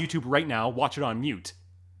look it up on YouTube right now, watch it on mute,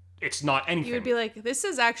 it's not anything. You would be like, this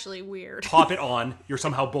is actually weird. Pop it on, you're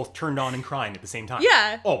somehow both turned on and crying at the same time.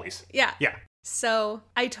 Yeah. Always. Yeah. Yeah. So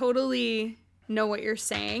I totally know what you're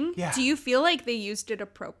saying. Yeah. Do you feel like they used it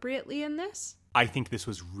appropriately in this? I think this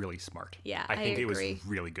was really smart. Yeah, I think it agree. was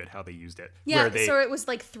really good how they used it. Yeah, Where they, so it was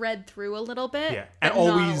like thread through a little bit. yeah, but and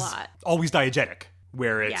not a lot. always diegetic.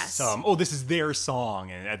 Where it's, Yes. This is their song,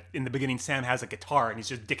 and in the beginning, Sam has a guitar and he's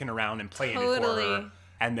just dicking around and playing it for Totally. her.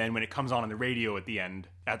 And then when it comes on the radio at the end,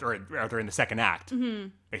 or in the second act, Mm-hmm.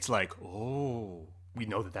 it's like, oh, we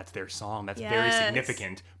know that that's their song. That's very Yes.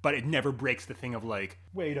 significant, but it never breaks the thing of like,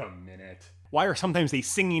 wait a minute. Why are sometimes they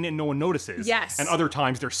singing and no one notices? Yes. And other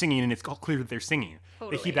times they're singing and it's clear that they're singing. They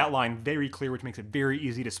Totally. keep that line very clear, which makes it very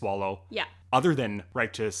easy to swallow. Yeah. Other than the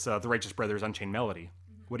Righteous Brothers' Unchained Melody.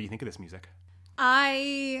 What do you think of this music?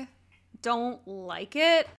 I don't like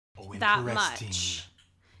it Oh, that interesting. much.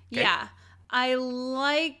 Okay. Yeah. I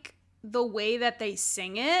like the way that they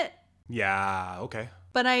sing it, Yeah, okay.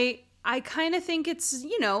 but I kind of think it's,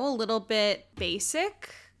 a little bit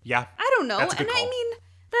basic. Yeah. I don't know. That's a And good I call. mean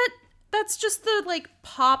that's just the like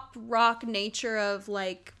pop rock nature of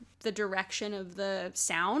like the direction of the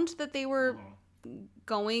sound that they were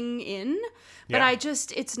going in, but Yeah.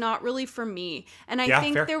 it's not really for me. And I Yeah,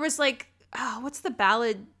 think fair. there was like, what's the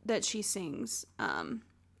ballad that she sings?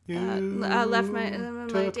 You Left my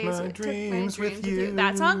took days, my took my dreams with you.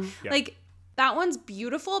 That song, Yeah. like that one's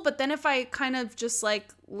beautiful. But then if I kind of just like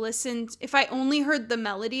listened, if I only heard the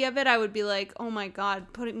melody of it, I would be like, oh my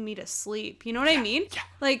God, putting me to sleep. You know what I mean? Yeah.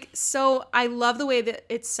 Like, so I love the way that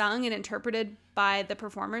it's sung and interpreted by the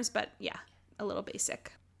performers, but yeah, a little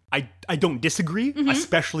basic. I don't disagree,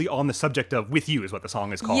 especially on the subject of "With You" is what the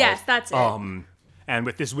song is called. Yes, that's it. And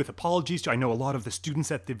with apologies to, I know a lot of the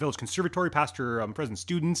students at the Village Conservatory, present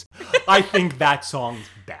students, I think that song's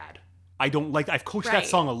bad. I don't like, I've coached that Right.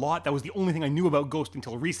 song a lot. That was the only thing I knew about Ghost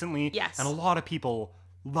until recently. Yes. And a lot of people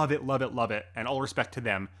love it, love it, love it. And all respect to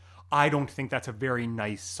them. I don't think that's a very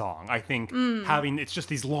nice song. I think it's just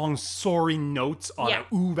these long soaring notes on Yeah.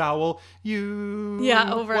 an ooh vowel. You.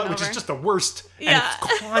 Yeah, over and which over. is just the worst. Yeah.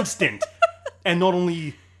 And it's constant. And not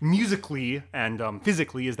only musically and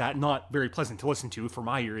physically is that not very pleasant to listen to, for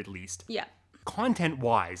my ear at least. Yeah.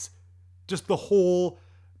 Content-wise, just the whole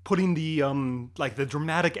putting the the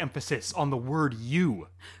dramatic emphasis on the word "you"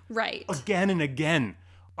 Right. again and again,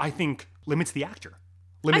 I think limits the actor,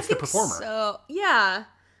 limits the performer. So, yeah.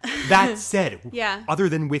 That said, Yeah. other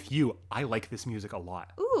than "With You," I like this music a lot.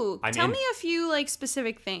 Ooh, I'm tell in. me a few like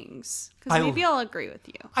specific things, I- because maybe I'll agree with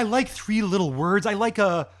you. I like three little words. I like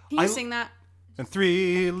Can you sing that? and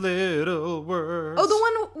three little words. Oh, the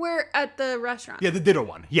one where at the restaurant. Yeah, the Ditto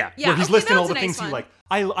one. Yeah, Yeah, where he's okay, listing that all was the a things nice he one.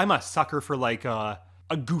 like. I'm a sucker for like a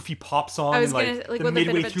goofy pop song. I was and, gonna like like the with a bit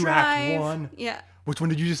midway of a through drive. Act One. Yeah. Which one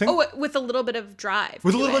did you just sing? Oh, with a little bit of drive.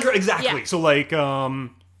 With a to little it. bit, exactly. Yeah. So like,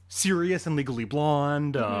 Serious and Legally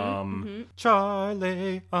Blonde,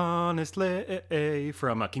 Charlie Honestly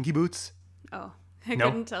from Kinky Boots. Oh, I No?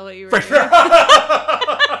 couldn't tell what you were doing.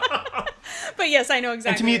 But yes, I know exactly.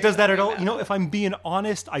 And to me, what it does you're that at all. talking You know, if I'm being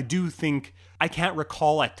honest, I do think I can't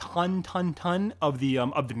recall a ton of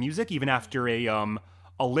the music, even after a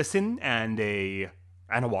listen and a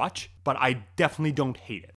watch. But I definitely don't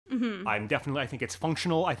hate it. I think it's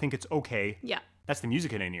functional. I think it's okay. Yeah. That's the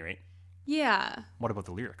music at any rate. Yeah. What about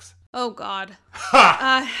the lyrics? Oh God.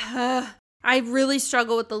 I really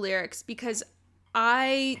struggle with the lyrics because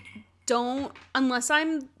I don't, unless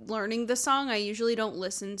I'm learning the song, I usually don't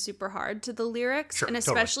listen super hard to the lyrics. Sure, and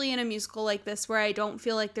totally. especially in a musical like this where I don't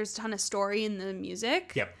feel like there's a ton of story in the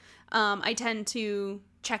music. Yep. I tend to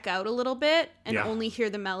check out a little bit and Yeah. only hear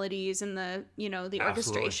the melodies and the Absolutely.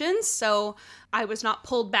 orchestrations. So I was not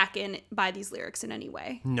pulled back in by these lyrics in any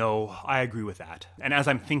way. No, I agree with that. And as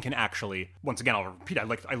I'm thinking, actually, once again, I'll repeat, I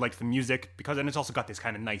like the music because, and it's also got this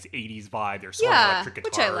kind of nice '80s vibe. There's some Yeah, electric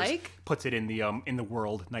which guitars, I like. puts it in the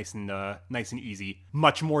world, nice and easy.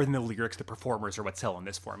 Much more than the lyrics. The performers are what's selling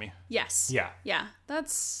this for me. Yes. Yeah. Yeah,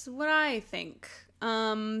 that's what I think.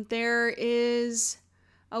 There is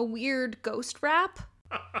a weird ghost rap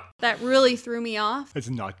that really threw me off. It's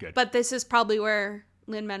not good. But this is probably where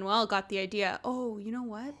Lin-Manuel got the idea. Oh, you know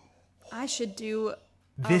what? I should do,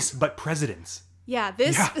 This, but presidents. yeah,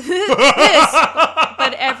 this, Yeah. this,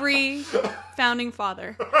 but every founding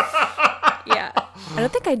father. Yeah. I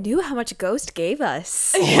don't think I knew how much Ghost gave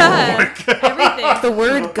us. Yeah. Everything. The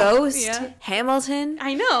word ghost, Yeah. Hamilton.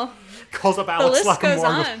 I know. Calls up Alex list goes Lackamore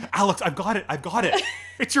and on. goes, Alex, I've got it.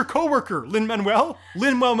 It's your coworker, Lin-Manuel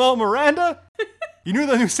Miranda. You knew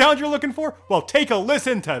the new sound you're looking for? Well, take a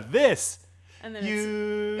listen to this. And then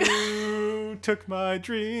it's, You took my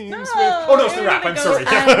dreams with... No, Oh, no, it's the you're rap. the I'm ghost. sorry.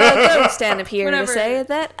 I'm a ghost, and I'm here Whatever. to say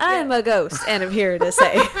that I'm a ghost, and I'm here to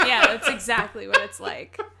say. yeah, that's exactly what it's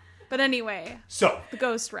like. But anyway, So, the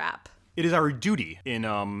ghost rap. it is our duty in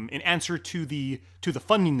answer to the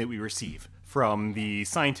funding that we receive from the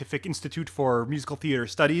Scientific Institute for Musical Theater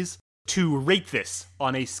Studies to rate this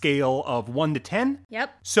on a scale of 1 to 10.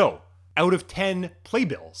 Yep. So, out of 10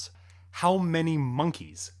 playbills, how many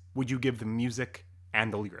monkeys would you give the music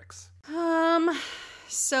and the lyrics?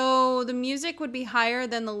 So the music would be higher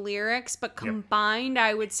than the lyrics, but combined,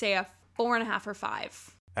 I would say a 4.5 or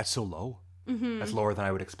 5. That's so low. That's lower than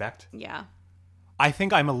I would expect. Yeah. I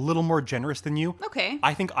think I'm a little more generous than you. Okay.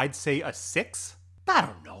 I think I'd say a 6. I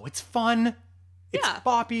don't know. It's fun. It's Yeah.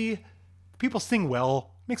 boppy. People sing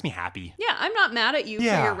well. Makes me happy. Yeah, I'm not mad at you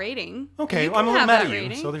Yeah. for your rating. Okay, You I'm a can little have mad that at you,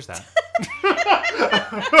 rating. so there's that.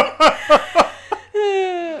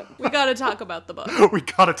 We got to talk about the book. We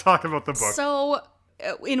gotta talk about the book. So,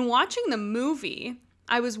 in watching the movie,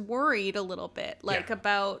 I was worried a little bit,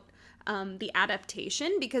 about the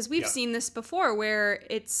adaptation, because we've Yeah. seen this before, where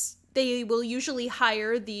they will usually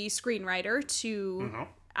hire the screenwriter to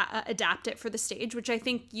adapt it for the stage, which I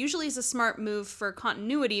think usually is a smart move for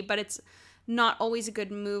continuity, but it's not always a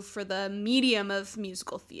good move for the medium of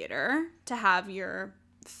musical theater to have your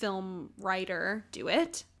film writer do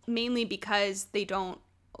it, mainly because we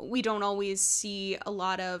don't always see a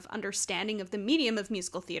lot of understanding of the medium of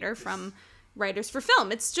musical theater from writers for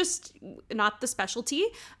film. It's just not the specialty.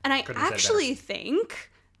 And I actually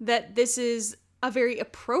think that this is a very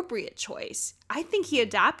appropriate choice. I think he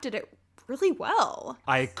adapted it really well.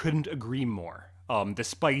 I couldn't agree more.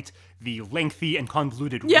 Despite the lengthy and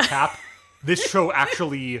convoluted recap, this show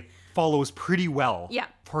actually follows pretty well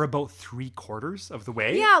for about 3/4 of the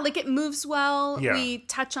way. Yeah, like it moves well. Yeah. We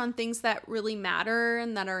touch on things that really matter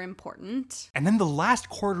and that are important. And then the last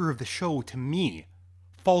quarter of the show, to me,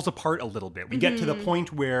 falls apart a little bit. We get to the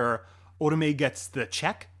point where Otome gets the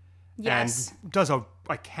check and does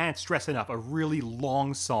I can't stress enough, a really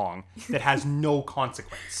long song that has no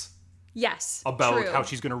consequence. Yes, About true. how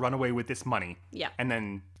she's going to run away with this money. Yeah. And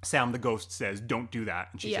then Sam the ghost says, don't do that.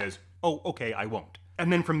 And she says, oh, okay, I won't.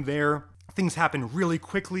 And then from there, things happen really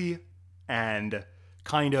quickly and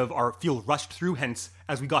kind of feel rushed through. Hence,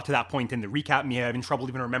 as we got to that point in the recap, me having trouble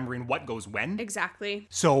even remembering what goes when. Exactly.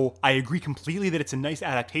 So I agree completely that it's a nice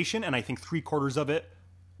adaptation, and I think 3/4 of it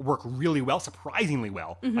work really well, surprisingly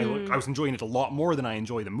well. I was enjoying it a lot more than I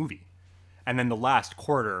enjoy the movie. And then the last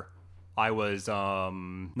quarter, I was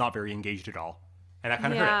not very engaged at all. And that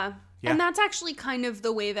kind of hurt it. Yeah. And that's actually kind of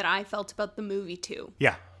the way that I felt about the movie too.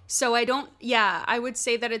 Yeah. So I would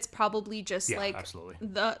say that it's probably just absolutely.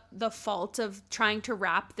 the fault of trying to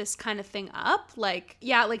wrap this kind of thing up. Like,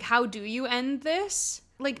 how do you end this?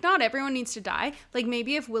 Like, not everyone needs to die. Like,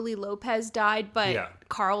 maybe if Willie Lopez died, but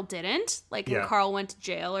Carl didn't, and Carl went to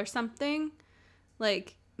jail or something.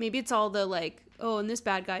 Like, maybe it's all the, like, oh, and this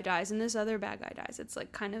bad guy dies and this other bad guy dies. It's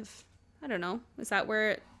like kind of, I don't know. Is that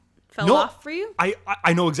where it fell off for you?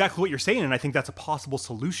 I know exactly what you're saying, and I think that's a possible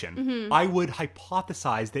solution. I would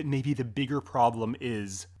hypothesize that maybe the bigger problem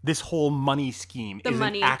is this whole money scheme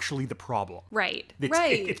isn't actually the problem. Right.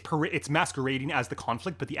 It's masquerading as the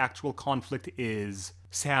conflict, but the actual conflict is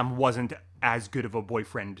Sam wasn't as good of a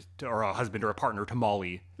boyfriend or a husband or a partner to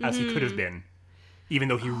Molly as he could have been, even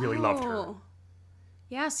though he really loved her.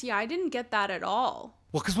 Yeah, see, I didn't get that at all.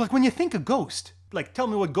 Well, because when you think of Ghost, tell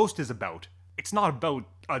me what Ghost is about. It's not about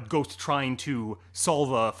a ghost trying to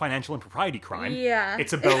solve a financial impropriety crime. Yeah.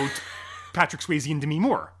 It's about Patrick Swayze and Demi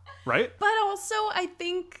Moore, right? But also, I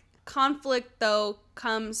think conflict, though,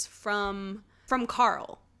 comes from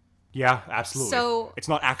Carl. Yeah, absolutely. So it's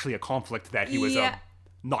not actually a conflict that he was a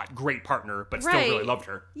not great partner, but still really loved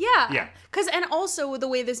her. Yeah. Yeah. And also the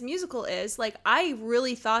way this musical is, I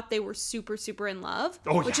really thought they were super, super in love,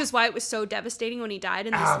 which is why it was so devastating when he died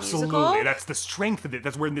in this musical. Absolutely. That's the strength of it.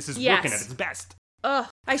 That's where this is working at its best. Ugh,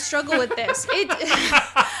 I struggle with this.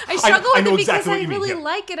 I struggle with it because I really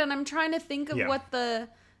like it, and I'm trying to think of what the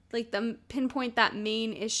pinpoint that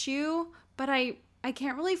main issue, but I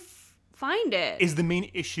can't really find it. Is the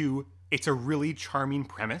main issue, it's a really charming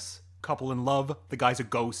premise. Couple in love, the guy's a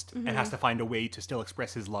ghost and has to find a way to still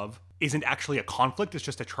express his love. Isn't actually a conflict, it's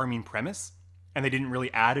just a charming premise. And they didn't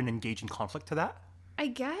really add an engaging conflict to that. I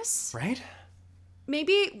guess. Right?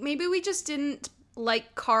 Maybe we just didn't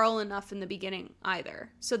like Carl enough in the beginning either.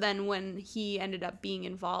 So then when he ended up being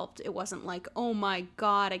involved, it wasn't like, oh my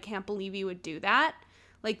God, I can't believe you would do that.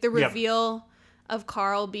 Like the reveal of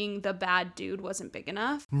Carl being the bad dude wasn't big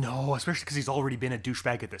enough. No, especially because he's already been a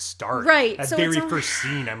douchebag at the start. Right. That very first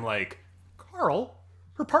scene, I'm like, Carl,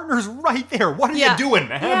 her partner's right there. What are you doing,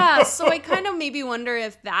 man? Yeah, so I kind of maybe wonder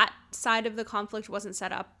if that side of the conflict wasn't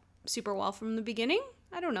set up super well from the beginning.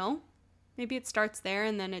 I don't know. Maybe it starts there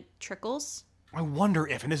and then it trickles. I wonder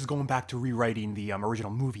if, and this is going back to rewriting the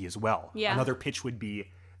original movie as well. Yeah. Another pitch would be,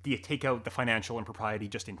 do you take out the financial impropriety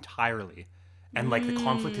just entirely? And the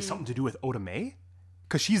conflict is something to do with Otome?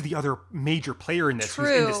 Because she's the other major player in this who's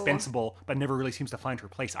indispensable, but never really seems to find her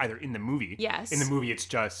place either in the movie. Yes. In the movie, it's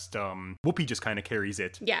just, Whoopi just kind of carries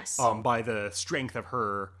it. Yes. By the strength of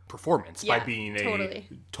her performance, by being a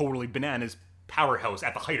totally bananas powerhouse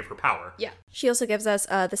at the height of her power. Yeah. She also gives us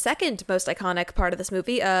the second most iconic part of this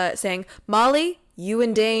movie, saying, Molly, you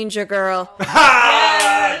in danger, girl.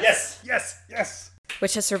 Yes.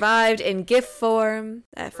 Which has survived in GIF form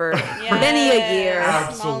for many a year.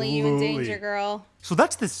 Absolutely. Molly, you in danger, girl. So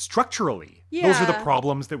that's this structurally. Yeah. Those are the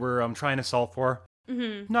problems that we're trying to solve for.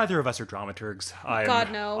 Mm-hmm. Neither of us are dramaturgs.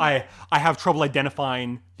 God, no. I have trouble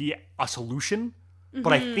identifying a solution,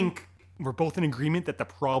 but I think we're both in agreement that the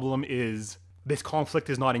problem is this conflict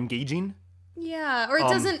is not engaging. Yeah, or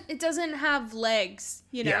it doesn't have legs,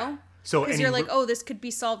 you know? Yeah. So because you're like, oh, this could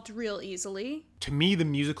be solved real easily. To me, the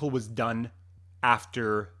musical was done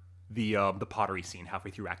after the pottery scene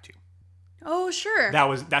halfway through Act 2. Oh, sure.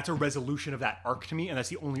 That's a resolution of that arc to me, and that's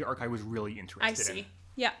the only arc I was really interested I see. in.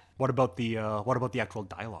 Yeah. What about the actual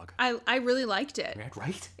dialogue? I really liked it.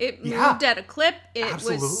 Right? It moved at a clip. It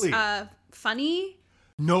Absolutely. was funny.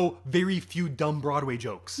 No, very few dumb Broadway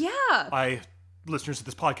jokes. Yeah. Listeners to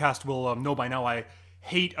this podcast will know by now I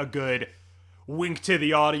hate a good wink to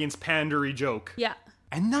the audience pandery joke. Yeah.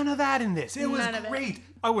 And none of that in this. It was None of it. great.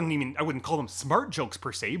 I wouldn't call them smart jokes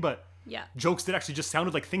per se, but Yeah. jokes that actually just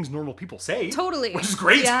sounded like things normal people say. Totally. Which is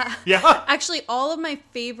great. Yeah. Yeah. Actually, all of my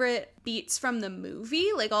favorite beats from the movie,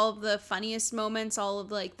 like all of the funniest moments, all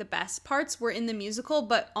of like the best parts were in the musical,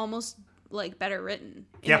 but almost like better written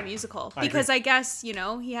in the musical. Because I guess, you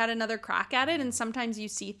know, he had another crack at it, and sometimes you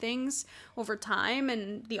see things over time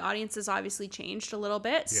and the audience has obviously changed a little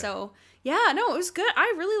bit. Yeah. So yeah, no, it was good.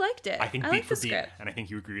 I really liked it. I think beat for beat, and I think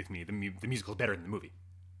you agree with me, the musical is better than the movie.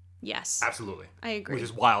 Yes. Absolutely. I agree. Which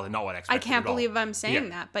is wild and not what I expected. I can't believe I'm saying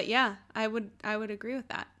that, but yeah, I would agree with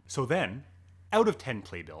that. So then, out of 10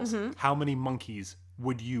 playbills, how many monkeys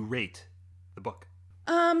would you rate the book?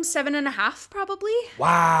 7.5 probably.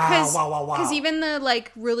 Wow. Because even the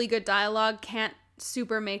like really good dialogue can't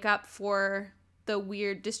super make up for the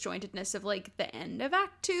weird disjointedness of like the end of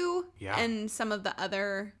Act 2 and some of the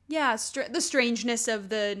other the strangeness of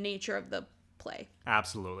the nature of the play.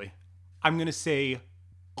 Absolutely. I'm gonna say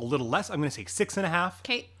a little less. I'm gonna say 6.5.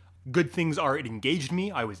 Okay. Good things are it engaged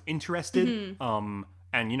me. I was interested. And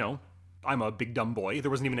you know, I'm a big dumb boy.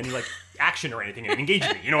 There wasn't even any like action or anything, and it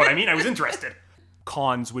engaged me. You know what I mean? I was interested.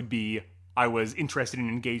 Cons would be I was interested and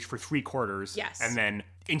engaged for 3/4. Yes. And then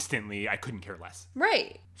instantly I couldn't care less.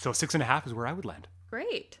 Right. So 6.5 is where I would land.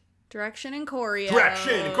 Great. Direction and choreo.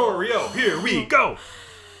 Direction and choreo. Here we go.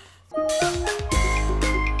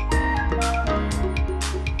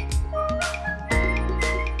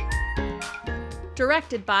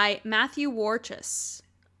 Directed by Matthew Warchus,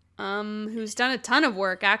 who's done a ton of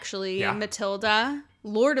work actually. Yeah. Matilda,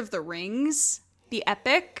 Lord of the Rings, The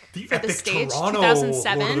Epic for the stage, Toronto,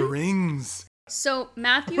 2007. Lord of the Rings. So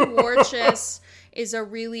Matthew Warchus is a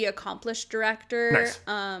really accomplished director,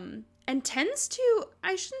 Nice. And tends to,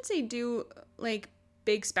 I shouldn't say do like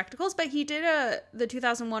big spectacles, but he did the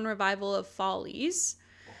 2001 revival of Follies.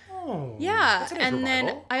 Oh, Yeah, that's a nice and then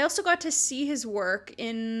revival. I also got to see his work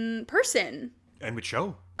in person, And which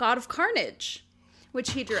show? God of Carnage,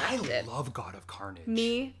 which he directed. I love God of Carnage.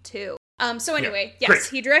 Me too. So anyway, Yeah, yes,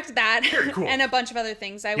 great. he directed that Very cool. and a bunch of other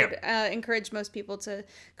things. I Yeah. would encourage most people to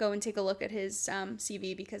go and take a look at his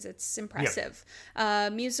CV because it's impressive.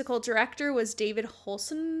 Musical director was David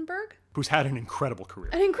Holsenberg. Who's had an incredible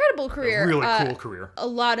career. An incredible career. A really cool career. A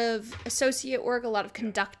lot of associate work, a lot of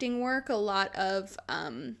conducting work, a lot of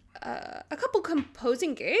a couple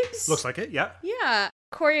composing gigs. Looks like it, yeah. Yeah.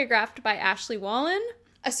 Choreographed by Ashley Wallen.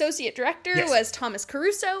 Associate director was Thomas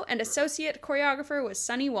Caruso, and associate choreographer was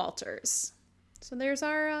Sonny Walters. So there's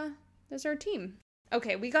our team.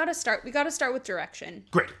 Okay, we gotta start with direction.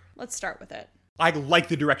 Great. Let's start with it. I like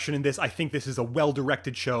the direction in this. I think this is a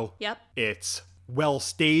well-directed show. Yep. It's well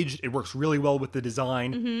staged. It works really well with the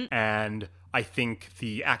design. Mm-hmm. And I think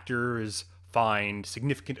the actors find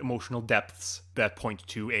significant emotional depths that point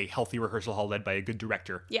to a healthy rehearsal hall led by a good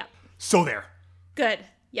director. Yeah. So there. Good.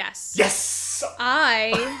 Yes. Yes!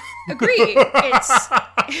 I agree.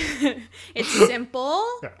 It's simple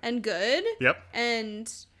and good. Yep.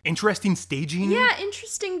 And Interesting staging. yeah,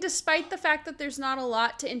 interesting despite the fact that there's not a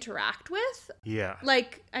lot to interact with. Yeah.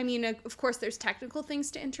 Like, I mean, of course, there's technical things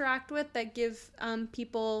to interact with that give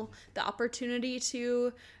people the opportunity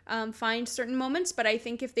to find certain moments. But I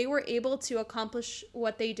think if they were able to accomplish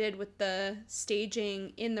what they did with the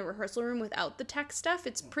staging in the rehearsal room without the tech stuff,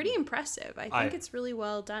 it's pretty impressive. I think it's really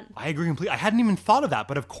well done. I agree completely. I hadn't even thought of that,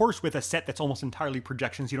 but of course, with a set that's almost entirely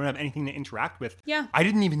projections, you don't have anything to interact with. Yeah. I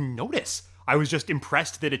didn't even notice. I was just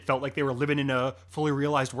impressed that it felt like they were living in a fully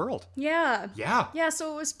realized world. Yeah. Yeah. Yeah,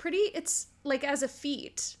 so it was it's like as a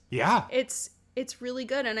feat, Yeah. it's really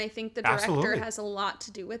good. And I think the director Absolutely. has a lot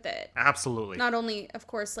to do with it. Absolutely. Not only, of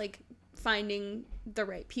course, like finding the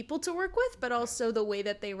right people to work with, but also the way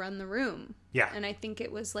that they run the room. Yeah. And I think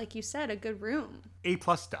it was, like you said, a good room. A+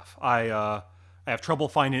 stuff. I have trouble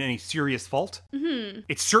finding any serious fault. Mm-hmm.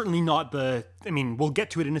 It's certainly not we'll get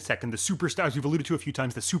to it in a second. The superstar, as we've alluded to a few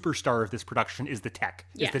times, the superstar of this production is the tech,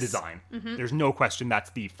 is the Yes. design. Mm-hmm. There's no question that's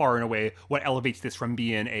the far and away what elevates this from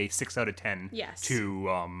being a 6 out of 10 Yes.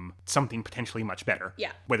 to something potentially much better.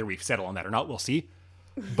 Yeah. Whether we settle on that or not, we'll see.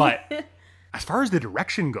 But as far as the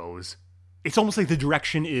direction goes, it's almost like the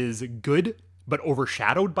direction is good, but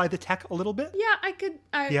overshadowed by the tech a little bit.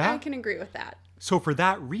 Yeah, Yeah? I can agree with that. So for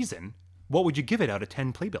that reason, what would you give it out of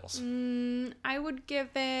 10 playbills? I would give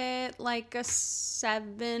it like a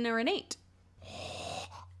 7 or an 8.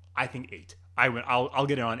 I think 8. I'll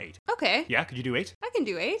get it on 8. Okay. Yeah, could you do 8? I can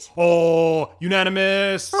do 8. Oh,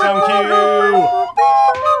 unanimous. Thank you.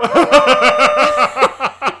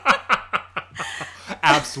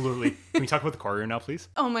 Absolutely. Can we talk about the choreo now, please?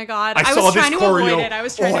 Oh my god. I was saw trying this to choreo. avoid it. I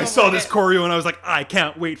was trying to I saw avoid this it. choreo and I was like, I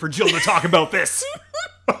can't wait for Jill to talk about this.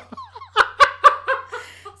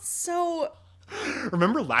 So,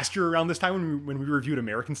 Remember last year around this time when we reviewed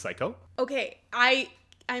American Psycho? okay,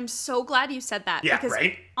 I'm so glad you said that. Yeah, because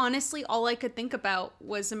right? honestly, all I could think about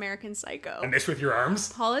was American Psycho. And this with your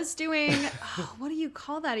arms? Paula's doing, what do you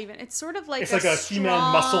call that even? It's sort of like It's like a He-Man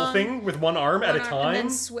muscle thing with one arm at a time. And then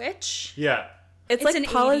switch. Yeah. It's It's like an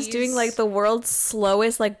Paula's 80s. doing like the world's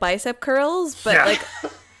slowest like bicep curls, but Yeah. like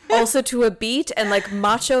also to a beat, and like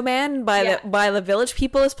Macho Man by the Village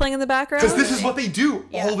People is playing in the background. Because this is what they do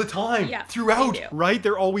Yeah. all the time Yeah, throughout, they do. right?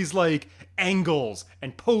 They're always like angles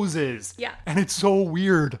and poses. Yeah. And it's so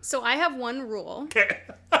weird. So I have one rule. Okay.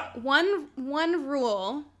 One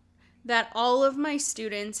rule that all of my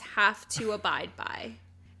students have to abide by.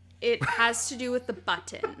 It has to do with the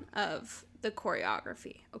button of the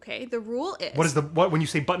choreography. Okay, the rule is What when you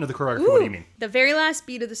say button of the choreography, what do you mean? the very last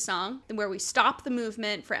beat of the song, where we stop the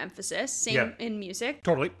movement for emphasis. Same Yeah. in music.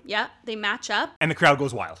 Totally. Yeah, they match up. And the crowd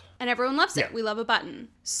goes wild. And everyone loves it. Yeah. We love a button.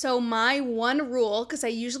 So my one rule, because I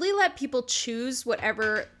usually let people choose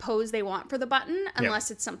whatever pose they want for the button, unless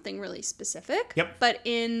it's something really specific. Yep. But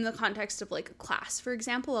in the context of like a class, for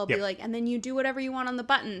example, I'll be Yep. like, and then you do whatever you want on the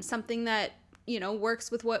button, something that, you know,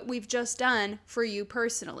 works with what we've just done for you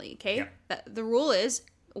personally. Okay. Yeah. The rule is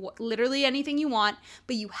literally anything you want,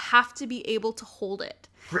 but you have to be able to hold it.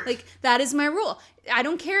 Right. Like that is my rule. I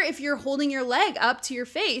don't care if you're holding your leg up to your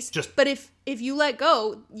face, Just- but if you let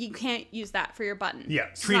go, you can't use that for your button. Yeah.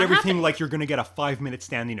 It's Treat not everything happening. like you're going to get a 5-minute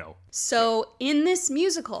standing O. So in this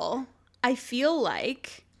musical, I feel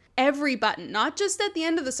like every button, not just at the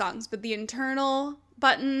end of the songs, but the internal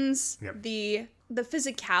buttons, Yep. the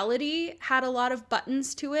physicality had a lot of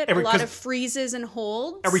buttons to it, a lot 'cause of freezes and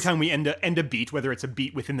holds. Every time we end a beat, whether it's a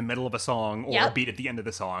beat within the middle of a song or a Yep. Mm-hmm. beat at the end of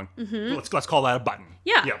the song, let's call that a button.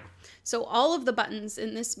 Yeah. Yep. So all of the buttons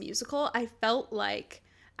in this musical, I felt like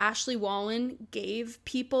Ashley Wallen gave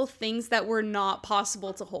people things that were not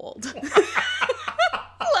possible to hold.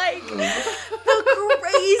 Like the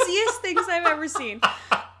craziest things I've ever seen.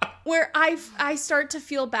 Where I start to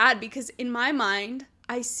feel bad because in my mind,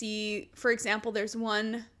 I see, for example, there's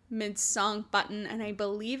one mid-song button, and I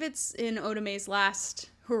believe it's in Odame's last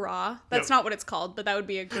Hurrah. That's Yep. not what it's called, but that would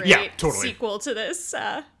be a great Yeah, totally. sequel to this.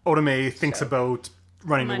 Otome thinks about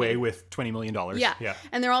running Money. away with $20 million. Yeah. Yeah.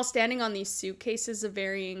 And they're all standing on these suitcases of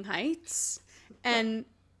varying heights. And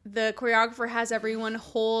the choreographer has everyone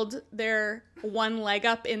hold their one leg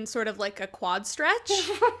up in sort of like a quad stretch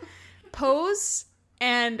pose.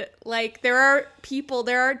 And like there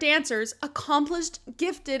are dancers, accomplished,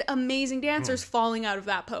 gifted, amazing dancers falling out of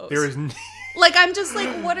that pose. There is Like I'm just like,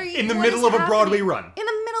 what are you in the what middle is of a happening? Broadway run. In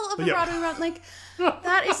the middle of a Yeah. Broadway run. Like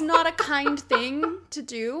that is not a kind thing to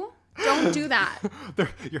do. Don't do that.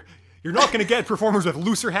 You're not going to get performers with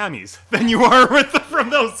looser hammies than you are from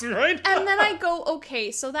those, right? And then I go, okay,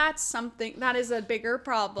 so that's something that is a bigger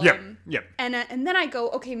problem. Yep. And then I go,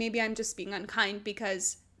 okay, maybe I'm just being unkind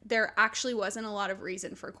because there actually wasn't a lot of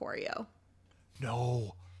reason for choreo.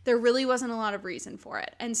 No. There really wasn't a lot of reason for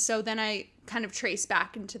it. And so then I kind of trace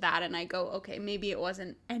back into that and I go, okay, maybe it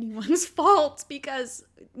wasn't anyone's fault because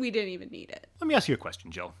we didn't even need it. Let me ask you a question,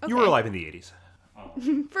 Jill. You Okay. were alive in the 80s.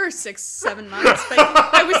 For 6-7 months, but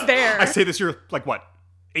I was there. I say this, you're like, what,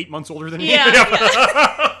 8 months older than me? Yeah.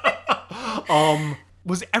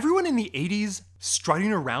 Was everyone in the 80s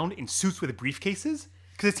strutting around in suits with briefcases?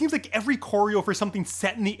 Because it seems like every choreo for something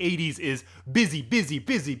set in the 80s is busy,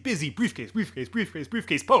 briefcase,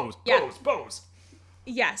 pose, Yeah. pose.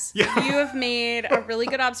 Yes, Yeah. you have made a really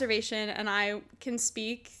good observation, and I can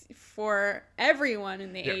speak for everyone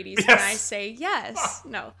in the 80s when I Yes. say yes.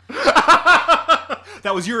 No.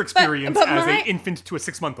 That was your experience but as my- an infant to a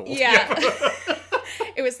 6-month-old. Yeah.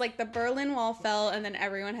 It was like the Berlin Wall fell, and then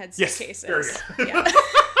everyone had Yes, suitcases. very good. Yeah.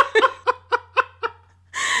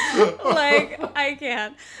 Like, I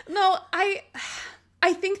can't. No,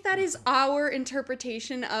 I think that is our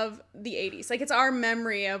interpretation of the 80s. Like, it's our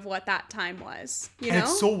memory of what that time was, you know? And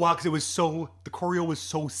it's so wild because the choreo was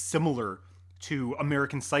so similar to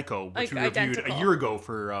American Psycho, which Like, we reviewed identical. a year ago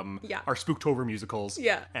for Yeah. our Spooktober musicals.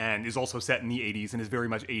 Yeah. And is also set in the 80s and is very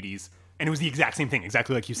much 80s. And it was the exact same thing,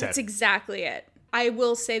 exactly like you said. That's exactly it. I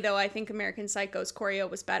will say, though, I think American Psycho's choreo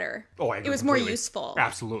was better. Oh, I agree It was more completely. useful.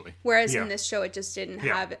 Absolutely. Whereas Yeah. in this show, it just didn't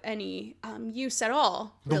Yeah. have any use at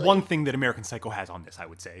all. The really. one thing that American Psycho has on this, I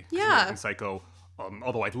would say, is Yeah. American Psycho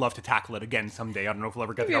Although I'd love to tackle it again someday. I don't know if we'll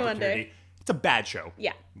ever get the Maybe one opportunity. day. It's a bad show.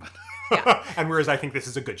 Yeah. And whereas I think this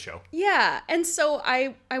is a good show. Yeah, and so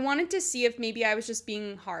I wanted to see if maybe I was just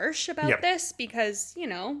being harsh about Yep. this because, you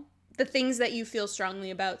know, the things that you feel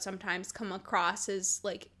strongly about sometimes come across as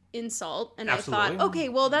like insult, and Absolutely. I thought, okay,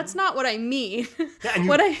 well, that's not what I mean. Yeah, and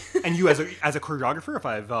you, and you as a choreographer, if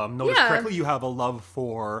I've noticed Yeah. correctly, you have a love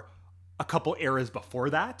for a couple eras before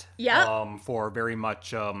that. Yeah. For very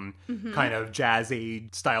much kind of jazz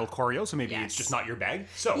age style choreo, so maybe Yes. it's just not your bag.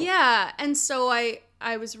 So Yeah, and so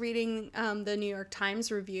I was reading the New York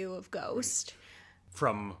Times review of Ghost.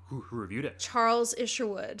 From who reviewed it? Charles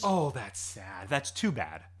Isherwood. Oh, that's sad. That's too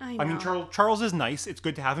bad. I mean, know. Charles is nice. It's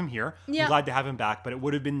good to have him here. Yeah. I'm glad to have him back, but it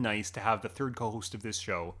would have been nice to have the third co-host of this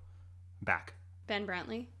show back. Ben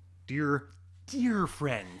Brantley. Dear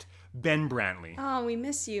friend, Ben Brantley. Oh, we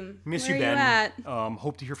miss you. Miss Where you, Ben. are you at?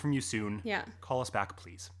 Hope to hear from you soon. Yeah. Call us back,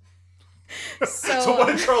 please. So what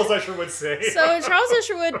did Charles Isherwood say? So Charles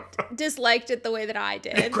Isherwood disliked it the way that I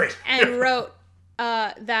did. Great. And wrote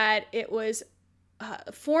that it was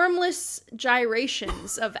formless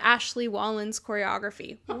gyrations of Ashley Wallen's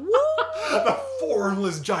choreography. Woo! The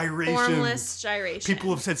formless gyration. Formless gyration.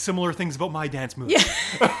 People have said similar things about my dance moves.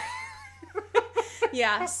 Yeah.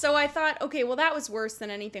 Yeah. So I thought, okay, well, that was worse than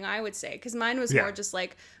anything I would say, because mine was Yeah. more just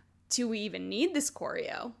like, do we even need this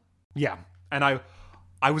choreo? Yeah. And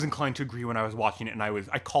I was inclined to agree when I was watching it, and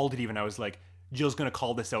I called it even. I was like, Jill's going to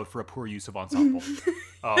call this out for a poor use of ensemble.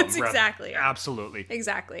 That's exactly it. Absolutely.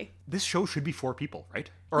 Exactly. This show should be 4 people, right?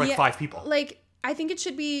 Or like Yeah, 5 people. Like, I think it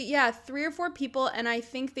should be, 3 or 4 people, and I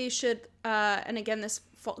think they should, and again, this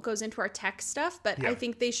goes into our tech stuff, but Yeah. I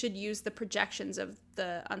think they should use the projections of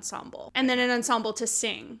the ensemble, and then an ensemble to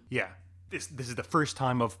sing. Yeah. This is the first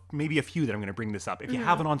time of maybe a few that I'm going to bring this up. If you Mm-hmm.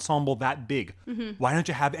 have an ensemble that big, why don't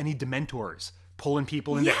you have any Dementors pulling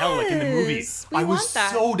people into hell like in the movie? Yes, we I was want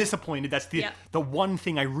that. so disappointed. That's Yeah. the one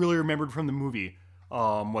thing I really remembered from the movie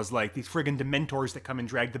was like these friggin' Dementors that come and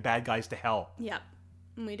drag the bad guys to hell. Yep.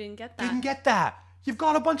 And we didn't get that. Didn't get that. You've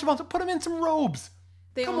got a bunch of them. Put them in some robes.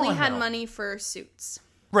 They Come only on had now. money for suits.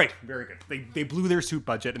 Right. Very good. They blew their suit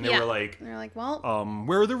budget and they were like, they're like, well,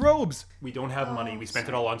 where are the robes? We don't have money. We spent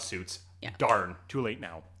it all on suits. Yeah. Darn. Too late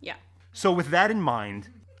now. yeah. So with that in mind,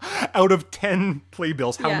 out of 10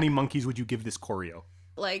 playbills, how Yeah. many monkeys would you give this choreo?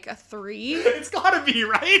 Like a 3. It's gotta be,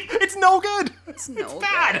 right? It's no good. It's no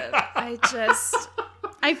bad. good.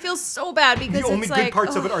 I feel so bad because The only it's good like,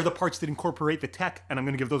 parts of it ugh. are the parts that incorporate the tech, and I'm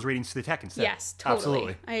going to give those ratings to the tech instead. Yes, totally.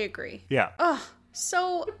 Absolutely. I agree. Yeah.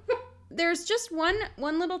 So there's just one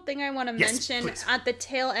little thing I want to Yes, mention please. at the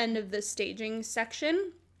tail end of the staging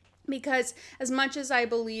section, because as much as I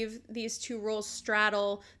believe these two roles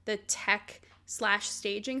straddle the tech /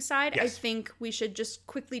 staging side, I Yes. think we should just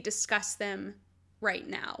quickly discuss them right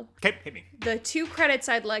now. Okay, hit me. The 2 credits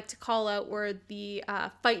I'd like to call out were the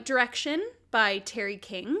fight direction by Terry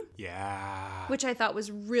King, Yeah. which I thought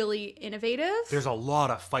was really innovative. There's a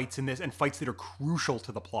lot of fights in this, and fights that are crucial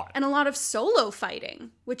to the plot. And a lot of solo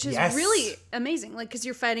fighting, which is Yes. really amazing. Like, because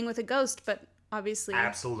you're fighting with a ghost, but obviously,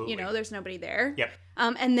 Absolutely. you know, there's nobody there. Yep.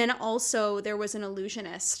 And then also there was an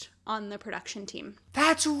illusionist on the production team,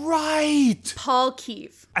 That's right! Paul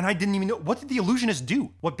Keeve. And I didn't even know. What did the illusionist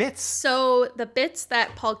do? What bits? So the bits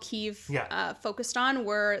that Paul Keeve Yeah. focused on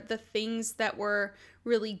were the things that were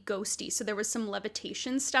really ghosty. So there was some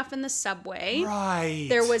levitation stuff in the subway. Right.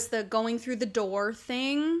 There was the going through the door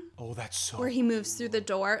thing Oh, that's so. where he moves through the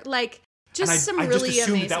door. Like, just and some I really just assumed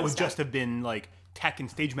amazing that would stuff. just have been like tech and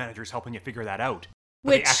stage managers helping you figure that out.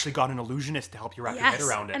 But Which- they actually got an illusionist to help you wrap your head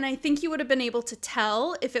around it. And I think you would have been able to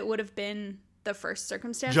tell if it would have been the first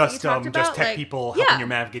circumstance just that you talked about. just tech like, people yeah, helping you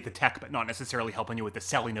navigate the tech, but not necessarily helping you with the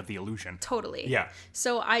selling of the illusion. totally. Yeah.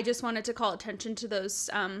 So I just wanted to call attention to those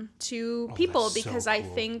 2 people that's so because I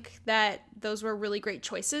cool. think that those were really great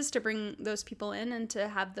choices to bring those people in and to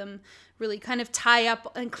have them really kind of tie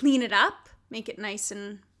up and clean it up, make it nice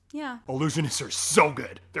and yeah. Illusionists are so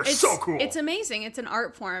good. They're so cool. It's amazing. It's an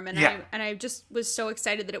art form, and Yeah. I just was so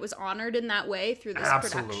excited that it was honored in that way through this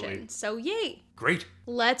Absolutely. production. So yay! Great.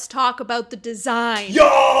 Let's talk about the design.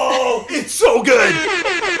 Yo! It's so good!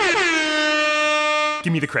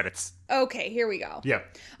 Give me the credits. Okay, here we go. Yeah.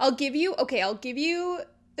 I'll give you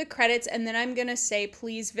the credits, and then I'm gonna say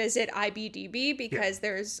please visit IBDB because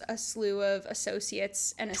there's a slew of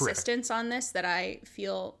associates and Terrific. assistants on this that I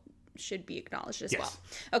feel should be acknowledged as Yes.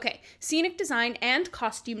 well. Okay, scenic design and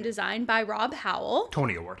costume design by Rob Howell,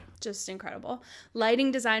 Tony Award. just incredible.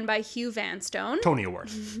 Lighting design by Hugh Vanstone. Tony Award.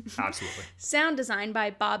 Absolutely. Sound design by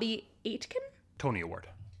Bobby Aitken. Tony Award.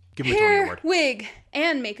 Give me the Tony Hair, Award. wig,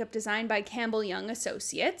 and makeup design by Campbell Young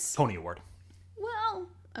Associates. Tony Award. Well,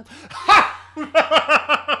 okay.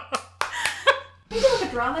 a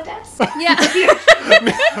drama desk?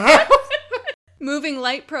 Yeah. Moving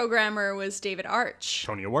light programmer was David Arch.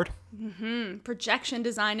 Tony Award. Projection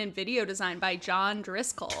design and video design by John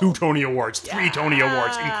Driscoll. 2 Tony Awards, 3 Tony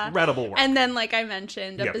Awards. Incredible work. And then, like I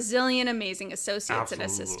mentioned, a Yep. bazillion amazing associates and Absolutely.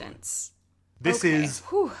 assistants. This Okay. is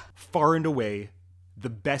Whew. far and away the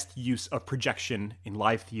best use of projection in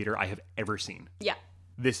live theater I have ever seen. Yeah.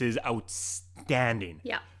 This is outstanding.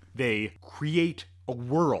 Yeah. They create a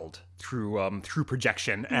world through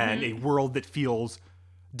projection, and a world that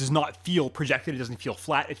does not feel projected. It doesn't feel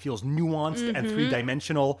flat. It feels nuanced and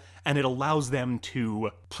 3-dimensional, and it allows them to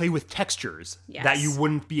play with textures that you Yes.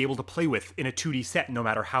 wouldn't be able to play with in a 2D set, no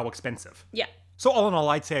matter how expensive. Yeah. So all in all,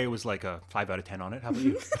 I'd say it was like a 5 out of 10 on it. How about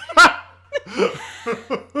you?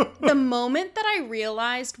 The moment that I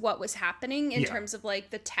realized what was happening in Yeah. terms of like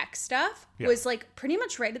the tech stuff Yeah. was like pretty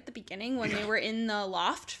much right at the beginning when they were in the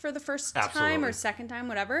loft for the first time Absolutely. or second time,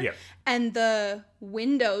 whatever. Yeah. And the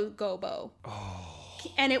window gobo.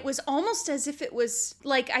 And it was almost as if it was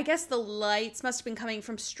like, I guess the lights must have been coming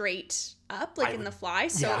from straight up, like in The Fly.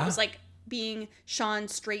 So yeah. it was like being shone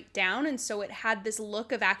straight down. And so it had this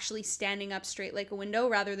look of actually standing up straight like a window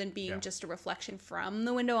rather than being just a reflection from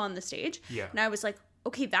the window on the stage. Yeah. And I was like,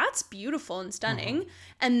 okay, that's beautiful and stunning.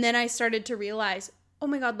 And then I started to realize, oh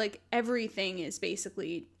my God, like everything is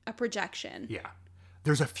basically a projection. Yeah.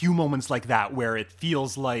 There's a few moments like that where it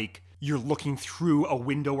feels like you're looking through a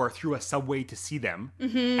window or through a subway to see them.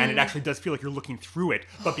 And it actually does feel like you're looking through it,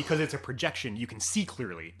 but because it's a projection, you can see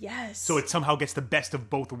clearly. Yes. So it somehow gets the best of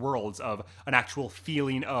both worlds of an actual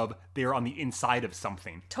feeling of they're on the inside of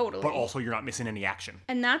something. Totally. But also you're not missing any action.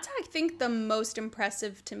 And that's, I think, the most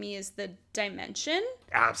impressive to me is the dimension.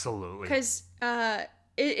 Absolutely. Because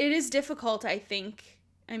it is difficult, I think.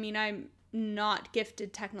 I mean, I'm not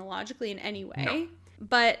gifted technologically in any way,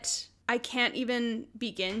 but I can't even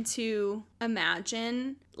begin to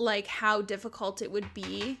imagine like how difficult it would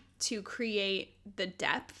be to create the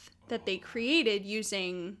depth that they created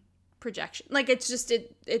using projection. Like it's just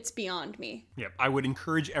it's beyond me. Yep. I would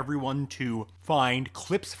encourage everyone to find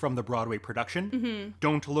clips from the Broadway production.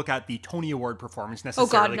 Don't look at the Tony Award performance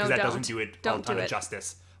necessarily, no, because that don't. doesn't do it a Don't ton do of it.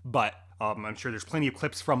 justice. But I'm sure there's plenty of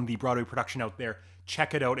clips from the Broadway production out there.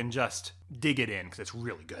 Check it out and just dig it in, because it's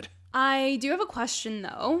really good. I do have a question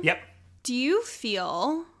though. Yep. Do you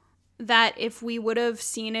feel that if we would have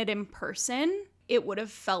seen it in person, it would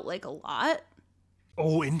have felt like a lot?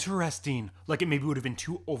 Oh, interesting. Like it maybe would have been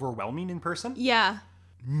too overwhelming in person. Yeah.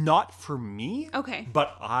 Not for me. Okay.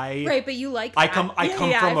 But I Right, but you like I that. come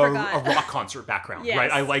Yeah, from a forgot. rock concert background, Yes.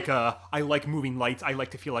 right? I like moving lights. I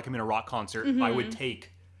like to feel like I'm in a rock concert. Mm-hmm.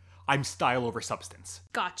 I'm style over substance.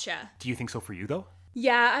 Gotcha. Do you think so for you though?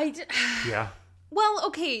 Yeah, Yeah. Well,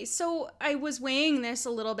 okay, so I was weighing this a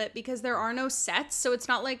little bit because there are no sets, so it's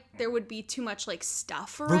not like there would be too much like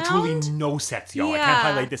stuff around. Virtually no sets, y'all. I Yeah. can't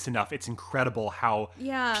highlight this enough. It's incredible how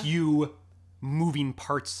Yeah. few moving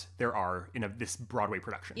parts there are in this Broadway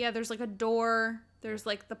production. Yeah, there's like a door, there's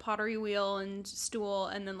like the pottery wheel and stool,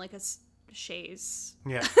 and then like a chaise.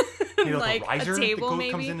 Yeah. You know, Like the a riser table,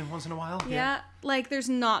 that comes maybe? in once in a while. Yeah, like there's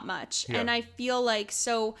not much. Yeah. And I feel like,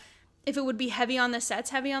 so if it would be heavy on the sets,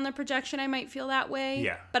 heavy on the projection, I might feel that way.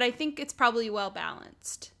 Yeah. But I think it's probably well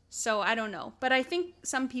balanced. So I don't know. But I think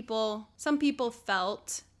some people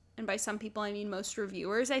felt, and by some people I mean most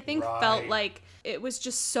reviewers, I think felt Right. like it was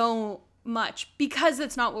just so much because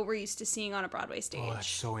that's not what we're used to seeing on a Broadway stage. Oh, that's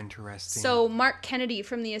so interesting. So Mark Kennedy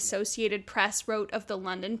from the Associated Press wrote of the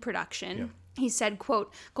London production. Yeah. He said,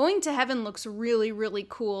 quote, "Going to Heaven looks really, really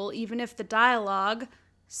cool, even if the dialogue,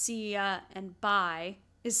 see ya and bye,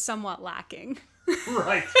 is somewhat lacking."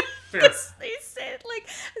 Right. Fair. They said like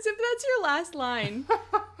as if that's your last line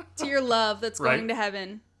to your love that's going Right. to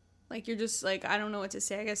heaven. Like you're just like, I don't know what to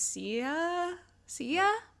say. I guess see ya,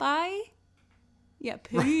 bye. Yeah,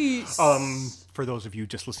 peace. For those of you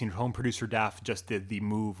just listening at home, producer Daff just did the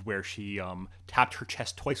move where she tapped her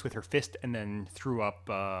chest twice with her fist and then threw up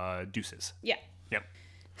deuces. Yeah. Yep.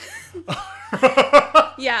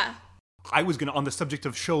 Yeah. I was gonna, on the subject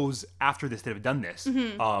of shows after this that have done this,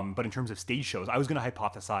 Mm-hmm. but in terms of stage shows, I was gonna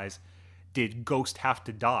hypothesize: did Ghost have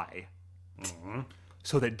to die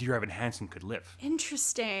so that Dear Evan Hansen could live?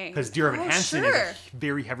 Interesting. Because Dear Evan Hansen sure. is a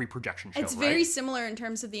very heavy projection show. It's right? very similar in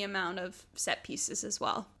terms of the amount of set pieces as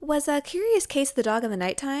well. Was a Curious Case of the Dog in the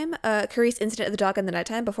Nighttime, Curious Incident of the Dog in the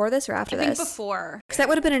Nighttime before this or after I think this? before. Because that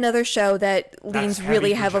would have been another show that leans heavy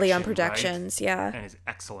really heavily on projection, right? projections. Yeah. and is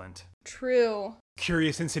excellent. True.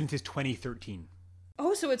 Curious Incident is 2013.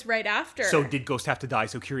 Oh, so it's right after. So did Ghost have to die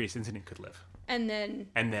so Curious Incident could live? and then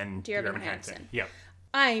And then Dear Evan Hansen. Yeah.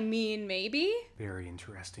 I mean, maybe. Very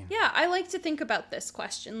interesting. Yeah, I like to think about this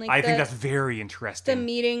question. Like, I think that's very interesting. the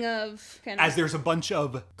meeting of kind of... As there's a bunch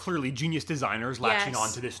of clearly genius designers latching Yes. on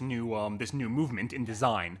to this new movement in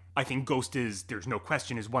design. I think Ghost there's no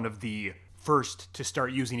question, is one of the first to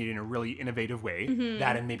start using it in a really innovative way.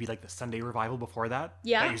 That and maybe like the Sunday Revival before that.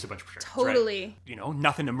 Yeah, That used a bunch of projections, totally. right? You know,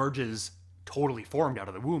 nothing emerges totally formed out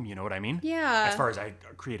of the womb, you know what I mean? Yeah. As far as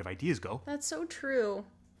creative ideas go. That's so true.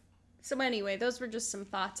 So anyway, those were just some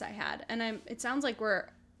thoughts I had. And it sounds like we're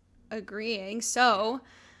agreeing, so...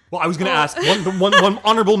 Well, I was going to ask one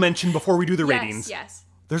honorable mention before we do the ratings. Yes.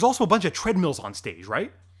 There's also a bunch of treadmills on stage,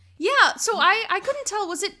 right? Yeah, so I couldn't tell,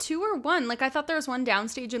 was it 2 or 1? Like, I thought there was one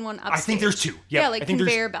downstage and one upstage. I think there's 2. Yeah, like I think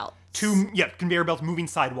conveyor there's belts. 2, conveyor belts, moving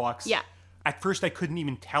sidewalks. Yeah. At first, I couldn't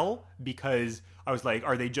even tell because I was like,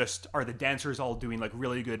 are the dancers all doing like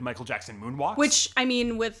really good Michael Jackson moonwalks? Which, I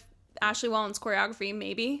mean, with Ashley Wallen's choreography,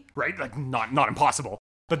 maybe. Right? Like, not impossible.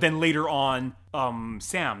 But then later on,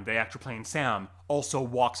 Sam, the actor playing Sam, also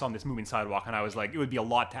walks on this moving sidewalk, and I was like, it would be a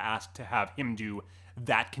lot to ask to have him do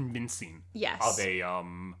that convincing Yes. of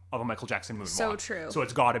a Michael Jackson moonwalk. So true. So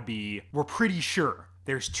it's got to be, we're pretty sure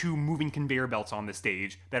there's 2 moving conveyor belts on the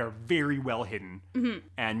stage that are very well hidden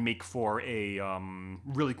and make for a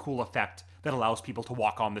really cool effect that allows people to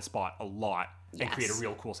walk on the spot a lot and Yes. create a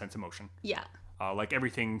real cool sense of motion. Yeah. Like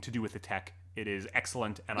everything to do with the tech, it is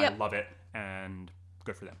excellent, and Yep. I love it, and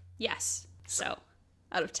good for them. Yes. So,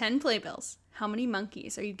 out of 10 playbills, how many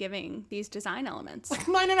monkeys are you giving these design elements?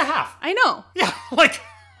 9.5. I know. Yeah, like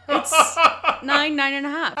It's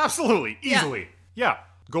 9.5. absolutely, easily. Yeah.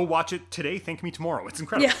 Go watch it today. Thank me tomorrow. It's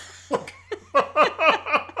incredible. Yeah.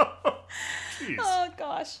 Jeez. Oh,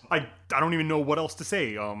 gosh. I don't even know what else to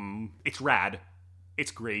say. It's rad.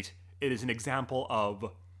 It's great. It is an example of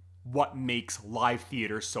what makes live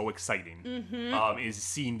theater so exciting. Is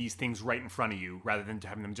seeing these things right in front of you rather than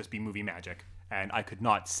having them just be movie magic. And I could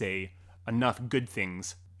not say enough good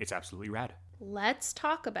things. It's absolutely rad. Let's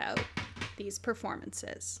talk about these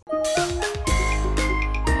performances.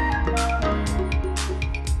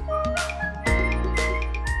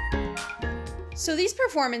 So these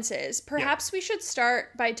performances, perhaps we should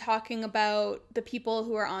start by talking about the people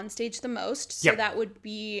who are on stage the most. So Yep. that would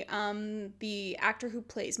be the actor who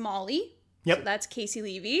plays Molly. Yep. So that's Casey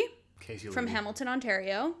Levy Casey from Levy. Hamilton,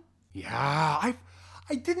 Ontario. Yeah,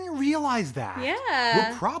 I didn't realize that. Yeah.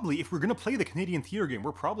 We're probably, if we're going to play the Canadian theater game,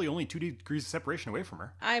 we're probably only 2 degrees of separation away from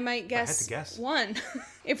her. I might guess, to guess. 1.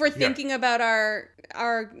 If we're thinking about our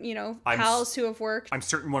pals who have worked. I'm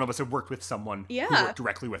certain one of us have worked with someone who Yeah. worked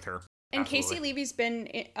directly with her. And Absolutely. Casey Levy's been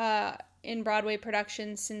in Broadway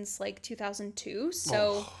production since like 2002,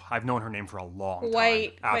 so I've known her name for a long time.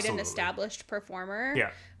 quite an Absolutely. established performer. Yeah.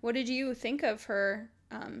 What did you think of her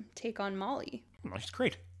take on Molly? No, she's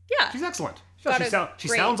great. Yeah. She's excellent. Got She a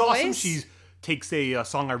great sounds awesome. voice. She takes a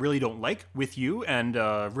song I really don't like with you and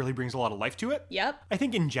really brings a lot of life to it. Yep. I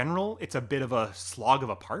think in general, it's a bit of a slog of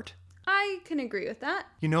a part. I can agree with that.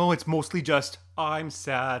 You know, it's mostly just, I'm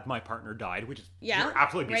sad my partner died, which is, Yeah, you're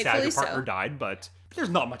absolutely sad rightfully your partner so. died, but there's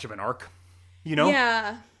not much of an arc. You know?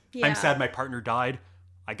 Yeah. I'm sad my partner died.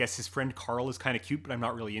 I guess his friend Carl is kind of cute, but I'm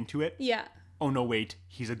not really into it. Yeah. Oh no, wait,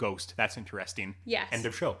 he's a ghost. That's interesting. Yes. End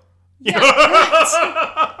of show. Yeah.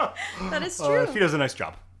 Right. That is true. She does a nice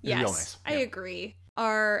job. It's Yes, real nice. I agree.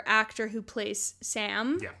 Our actor who plays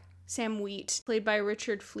Sam, Yeah. Sam Wheat, played by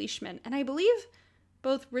Richard Fleischman. And I believe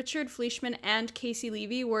both Richard Fleischman and Casey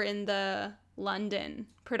Levy were in the London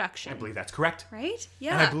production. I believe that's correct. Right?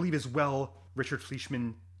 Yeah. And I believe as well, Richard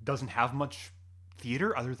Fleischman doesn't have much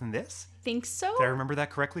theater other than this. think so. Did I remember that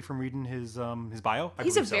correctly from reading his bio? I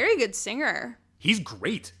He's a believe so. very good singer. He's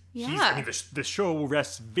great. Yeah. I mean, the show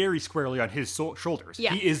rests very squarely on his shoulders.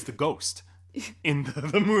 Yeah. He is the ghost in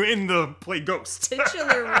the play Ghost.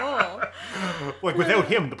 Titular role. Like without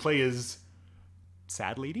him, the play is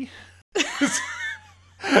sad lady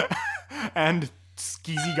and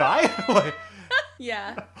skeezy guy. Like,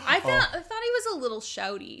 Yeah. I thought he was a little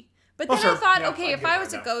shouty. But then sure. I thought, Yeah, okay, I if get I that,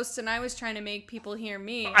 was a yeah. ghost and I was trying to make people hear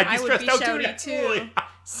me, I'd be I would be stressed out shouty too. totally.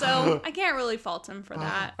 So I can't really fault him for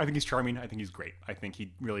that. I think he's charming. I think he's great. I think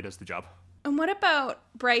he really does the job. And what about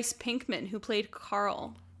Bryce Pinkman, who played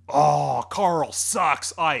Carl? Oh, Carl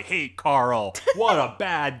sucks. I hate Carl. What a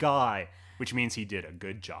bad guy. Which means he did a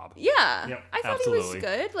good job. Yeah. Yep, I thought he was absolutely.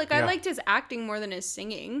 good. Like, I Yeah. liked his acting more than his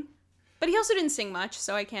singing. But he also didn't sing much,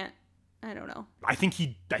 so I don't know. I think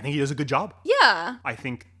he does a good job. Yeah. I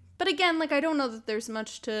think But again, like, I don't know that there's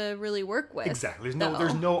much to really work with. exactly. though.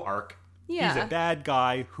 There's no arc. Yeah. He's a bad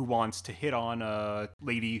guy who wants to hit on a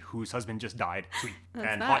lady whose husband just died. Sweet.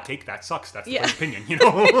 And that. hot take, that sucks. That's the Yeah. player's opinion, you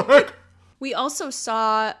know? We also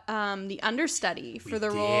saw the understudy for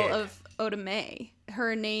the role did. of Oda Mae.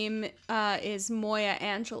 Her name is Moya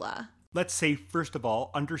Angela. Let's say, first of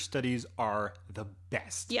all, understudies are the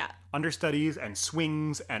best. Yeah. Understudies and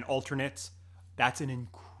swings and alternates, that's an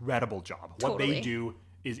incredible job. What Totally. they do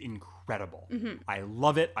is incredible. I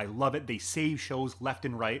love it. I love it. They save shows left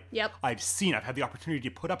and right. Yep. I've had the opportunity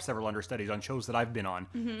to put up several understudies on shows that I've been on,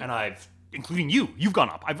 and including you've gone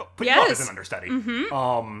up. I've put you up as an understudy.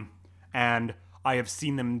 And I have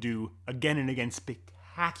seen them do again and again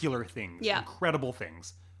spectacular things, Yeah. incredible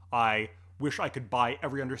things. I wish I could buy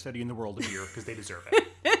every understudy in the world a beer because they deserve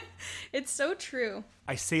it. It's so true.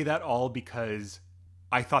 I say that all because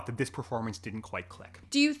I thought that this performance didn't quite click.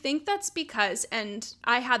 Do you think that's because, and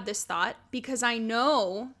I had this thought, because I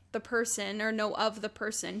know the person or know of the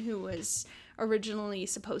person who was originally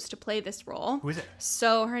supposed to play this role. Who is it?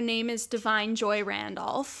 So her name is Divine Joy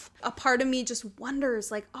Randolph. A part of me just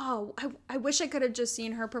wonders, like, oh, I wish I could have just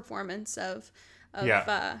seen her performance of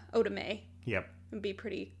Oda Mae. Yep. It'd be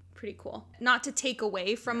pretty cool. Not to take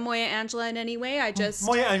away from Moya Angela in any way, I just...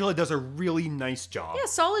 Moya Angela does a really nice job. Yeah,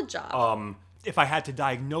 solid job. If I had to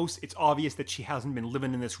diagnose, it's obvious that she hasn't been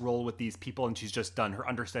living in this role with these people and she's just done her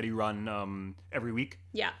understudy run every week.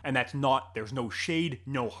 Yeah. And there's no shade,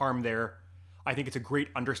 no harm there. I think it's a great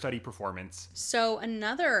understudy performance. So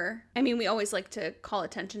we always like to call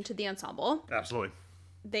attention to the ensemble. Absolutely.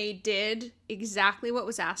 They did exactly what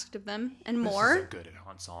was asked of them and This more. is a good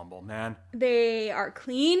ensemble, man. They are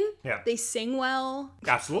clean. Yeah. They sing well.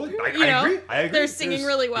 Absolutely. I know, agree. They're singing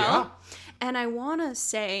really well. Yeah. And I want to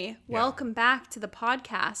say, welcome back to the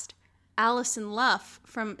podcast, Allison Luff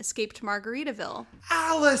from Escape to Margaritaville.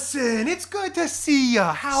 Allison, it's good to see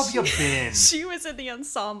ya. How have you been? She was in the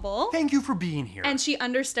ensemble. Thank you for being here. And she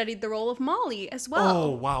understudied the role of Molly as well. Oh,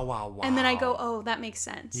 wow. And then I go, oh, that makes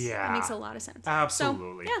sense. Yeah. That makes a lot of sense.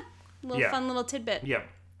 Absolutely. So, fun little tidbit. Yeah.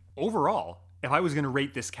 Overall, if I was going to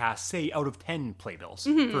rate this cast, say, out of 10 playbills,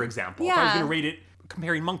 for example, if I was Yeah. going to rate it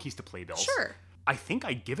comparing monkeys to playbills, Sure. I think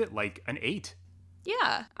I'd give it like an 8.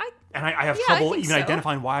 Yeah. And I have I trouble think even so.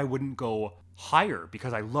 identifying why I wouldn't go higher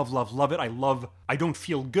because I love it. I don't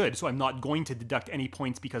feel good, so I'm not going to deduct any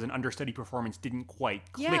points because an understudy performance didn't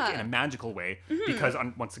quite click Yeah. in a magical way. Because,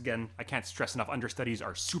 once again, I can't stress enough, understudies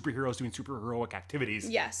are superheroes doing superheroic activities.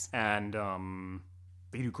 Yes. And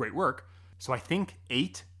they do great work. So I think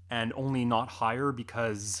 8 and only not higher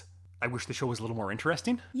because I wish the show was a little more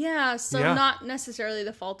interesting. Yeah, so Yeah. not necessarily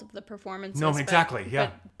the fault of the performances. No, but- exactly, yeah.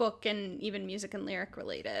 But book and even music and lyric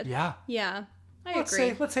related. Yeah. Yeah, I Let's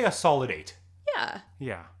agree. say a solid 8. Yeah,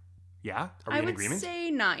 Yeah. Yeah? Are we I in would agreement? say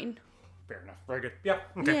 9. Fair enough. Very good. Yeah.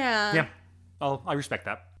 Okay. Yeah. Yeah. I respect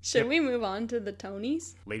that. Should we move on to the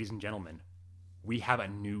Tonys? Ladies and gentlemen, we have a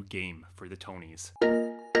new game for the Tonys.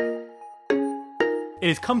 It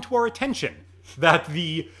has come to our attention that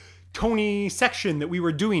the Tony section that we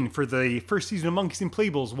were doing for the first season of Monkeys and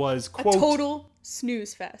Playbills was, quote, Total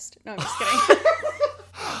snooze fest. No, I'm just kidding.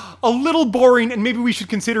 a little boring and maybe we should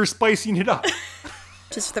consider spicing it up.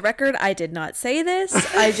 Just for the record, I did not say this.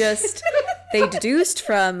 They deduced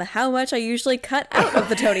from how much I usually cut out of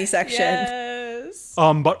the Tony section. Yes.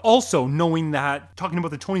 But also knowing that talking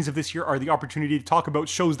about the Tonys of this year are the opportunity to talk about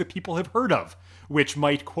shows that people have heard of, which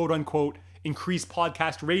might, quote unquote, increase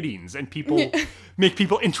podcast ratings and make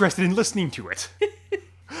people interested in listening to it.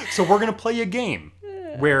 So we're going to play a game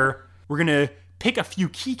where we're going to pick a few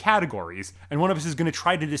key categories and one of us is going to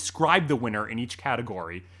try to describe the winner in each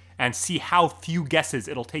category and see how few guesses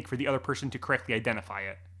it'll take for the other person to correctly identify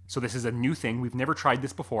it. So this is a new thing. We've never tried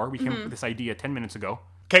this before. We came up with this idea 10 minutes ago.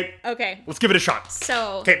 Okay. Let's give it a shot.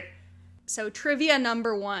 So trivia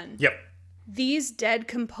number 1. Yep. These dead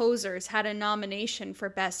composers had a nomination for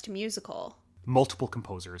Best Musical. Multiple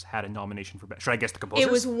composers had a nomination for best. Should I guess the composers?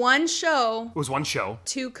 It was one show, It was one show,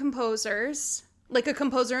 2 composers, like a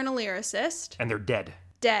composer and a lyricist. and they're dead.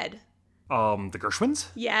 Dead. The Gershwins?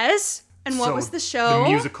 Yes. And what So was the show? The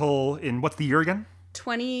musical in, what's the year again?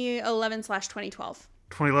 2011/2012.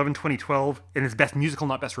 2011, 2012, and it's best musical,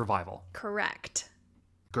 not best revival. Correct.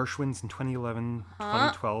 Gershwins in 2011,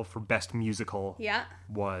 2012 for best musical Yeah.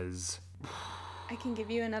 was... I can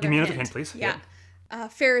give you another Give me another hint. hint, please. Yeah.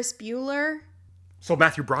 Ferris Bueller. So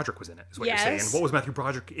Matthew Broderick was in it, is what you're saying. Yes. What was Matthew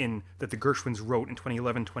Broderick in that the Gershwins wrote in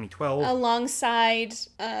 2011, 2012? Alongside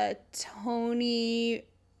Tony,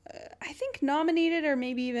 I think nominated or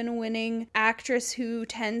maybe even winning actress who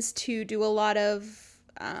tends to do a lot of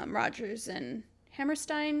Rodgers and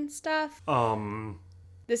Hammerstein stuff.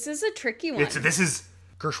 This is a tricky one. This is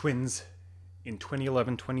Gershwins in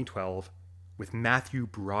 2011, 2012 with Matthew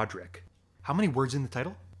Broderick. How many words in the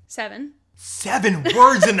title? 7. 7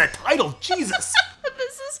 words in the title. Jesus.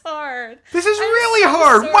 This was hard. This is I'm really so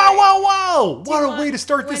hard. sorry. Wow, wow, wow. Do What you a want- way to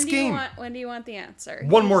start when this do you game. when do you want the answer?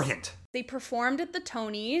 One more hint. They performed at the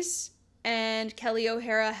Tonys, and Kelly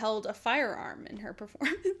O'Hara held a firearm in her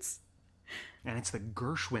performance. And it's the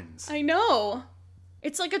Gershwins. I know.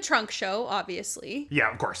 It's like a trunk show, obviously.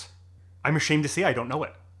 Yeah, of course. I'm ashamed to say I don't know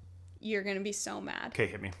it. You're gonna be so mad. Okay,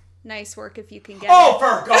 hit me. Nice work if you can get Oh, it.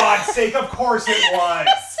 for God's sake, of course it was.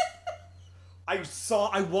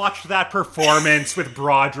 I watched that performance with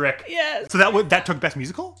Broderick. Yes. So that took Best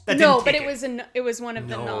Musical? That No, didn't but take it was one of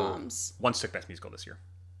the No. noms. Once took Best Musical this year.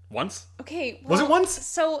 Once? Okay. Was it well, once?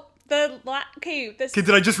 So this Okay,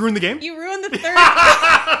 did I just ruin the game? you ruined the third.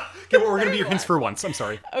 Okay, well, we're gonna be your hints for once. I'm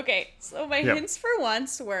sorry. Okay, so my Yep. hints for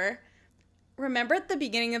once were, remember at the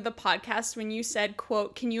beginning of the podcast when you said,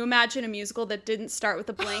 quote, can you imagine a musical that didn't start with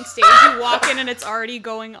a blank stage? You walk in and it's already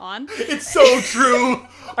going on. It's so true.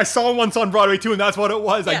 I saw it once on Broadway too, and that's what it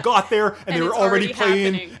was. Yeah. I got there and they And were it's already already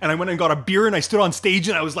playing, happening. and I went and got a beer and I stood on stage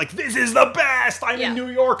and I was like, "This is the best! I'm Yeah. in New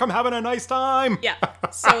York. I'm having a nice time." Yeah,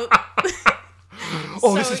 so...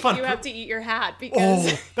 Oh, this is fun. You have to eat your hat because...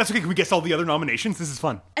 Oh, that's okay. Can we guess all the other nominations? This is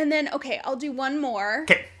fun. And then, okay, I'll do one more.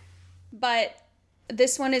 Okay. But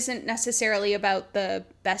this one isn't necessarily about the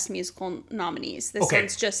best musical nominees. This Okay.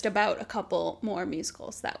 one's just about a couple more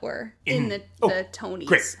musicals that were in the Oh, Tonys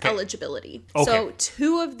great. Okay. eligibility. Okay. So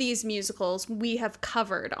 2 of these musicals we have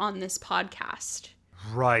covered on this podcast.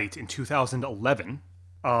 Right. In 2011,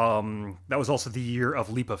 that was also the year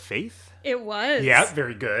of Leap of Faith. It was. Yeah,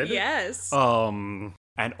 very good. Yes.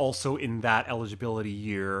 And also in that eligibility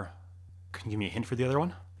year, can you give me a hint for the other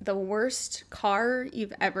one? The worst car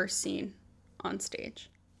you've ever seen on stage.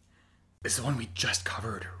 It's the one we just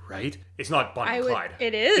covered, right? It's not Bonnie and Clyde.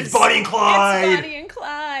 It is. It's Bonnie and Clyde. It's Bonnie and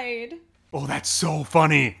Clyde. Oh, that's so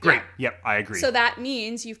funny. Great. Yep, I agree. So that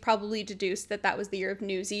means you've probably deduced that was the year of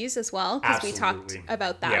Newsies as well, because we talked Absolutely.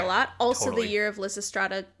 about that Yeah, a lot. Also totally. the year of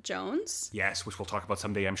Lysistrata Jones, Yes, which we'll talk about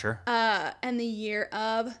someday, I'm sure. and the year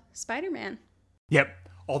of Spider-Man. Yep.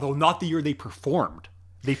 Although not the year they performed.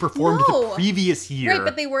 They performed No. the previous year. Right,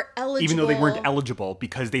 but they were eligible. even though they weren't eligible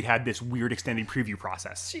because they'd had this weird extended preview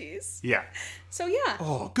process. Jeez. Yeah. So yeah.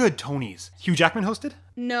 Oh, good Tonys. Hugh Jackman hosted?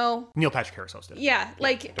 No. Neil Patrick Harris hosted. Yeah,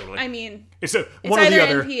 like, totally. I mean, It's it's one or either the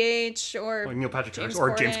other. NPH or Like Neil Patrick James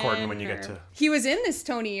Harris or James Corden when you or- get to. He was in this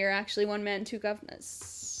Tony year, actually, One Man, Two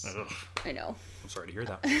Governors. Ugh, I know. I'm sorry to hear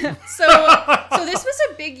that. So this was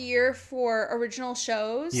a big year for original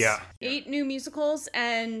shows. Yeah. 8 new musicals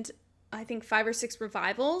and I think 5 or 6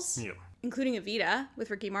 revivals, Yeah. including Evita with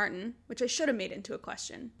Ricky Martin, which I should have made into a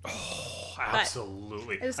question.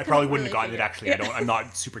 Absolutely. I just I probably couldn't wouldn't have really gotten it figure- actually. I'm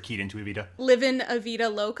not super keyed into Evita. Livin'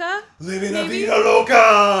 Evita Loca. Living Maybe? vida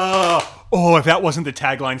loca. Oh, if that wasn't the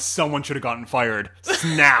tagline, someone should have gotten fired.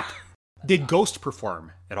 Snap. Did Ghost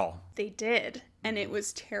perform at all? They did, and it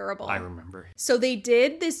was terrible. I remember. So they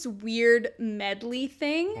did this weird medley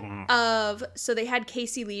thing Mm-hmm. so they had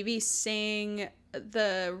Casey Levy sing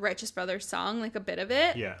the Righteous Brothers song, like a bit of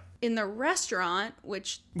it, Yeah. in the restaurant,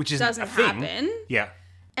 which Which is doesn't a thing. happen. Yeah.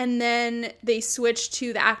 And then they switched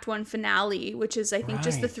to the Act 1 finale, which is, I think,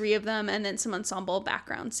 just the Right. 3 of them and then some ensemble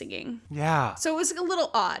background singing. Yeah. So it was a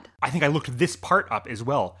little odd. I think I looked this part up as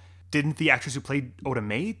well. Didn't the actress who played Oda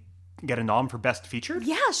Mae get a nom for Best Featured?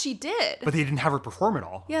 Yeah, she did. But they didn't have her perform at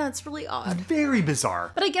all. Yeah, it's really odd. Very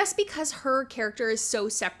bizarre. But I guess because her character is so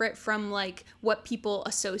separate from, like, what people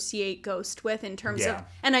associate Ghost with in terms Yeah. of...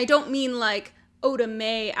 And I don't mean, like, Oda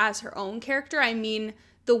Mae as her own character. I mean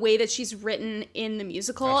the way that she's written in the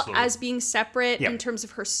musical Absolutely. as being separate Yeah. in terms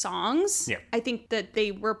of her songs. Yeah. I think that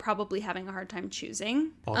they were probably having a hard time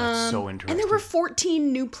choosing. Oh, that's so And interesting. there were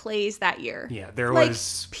 14 new plays that year. Yeah, there like,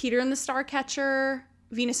 was- Peter and the Starcatcher,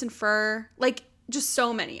 Venus and Fur, like, just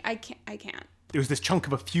so many. I can't. There was this chunk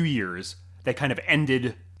of a few years that kind of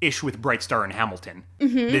ended ish with Bright Star and Hamilton.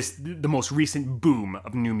 The most recent boom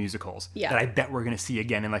of new musicals Mm-hmm. Yeah. that I bet we're going to see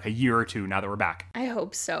again in like a year or two now that we're back. I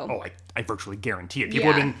hope so. Oh, I virtually guarantee it. People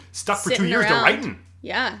have Yeah. been stuck for 2 Sitting years. around. They're writing.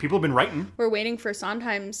 Yeah. People have been writing. We're waiting for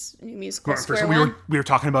Sondheim's new musical, For Square some- One. we were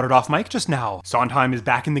talking about it off mic just now. Sondheim is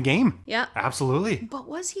back in the game. Yeah. Absolutely. But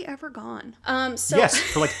was he ever gone? So Yes,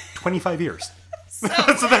 for like 25 years. So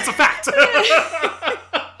that's a fact.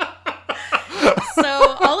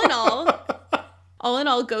 so all in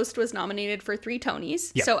all, Ghost was nominated for 3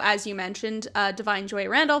 Tonys. Yeah. So as you mentioned, Divine Joy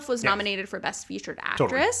Randolph was Yeah. nominated for Best Featured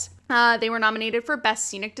Totally. Actress. They were nominated for Best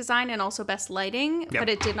Scenic Design and also Best Lighting, Yeah. but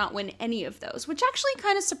it did not win any of those, which actually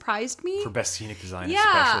kind of surprised me, For Best Scenic Design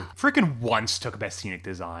Yeah. especially. Freaking once took Best Scenic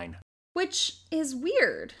Design. which is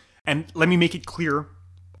weird. And let me make it clear,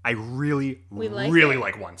 I really like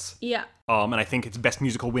like Once. Yeah. And I think its best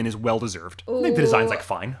musical win is well deserved. I think the design's like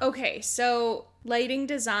fine. Okay, so lighting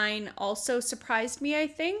design also surprised me, I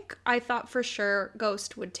think. I thought for sure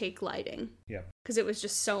Ghost would take lighting. Yeah. Because it was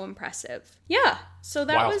just so impressive. Yeah, so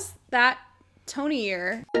that Wow. was that Tony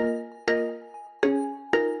year.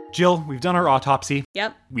 Jill, we've done our autopsy.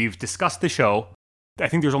 Yep. We've discussed the show. I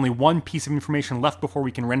think there's only one piece of information left before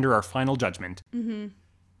we can render our final judgment. Mm-hmm.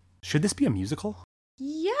 Should this be a musical?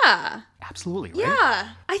 Yeah. Absolutely, right? Yeah,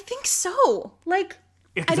 I think so. Like,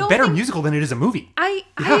 It's I a don't better think- musical than it is a movie. I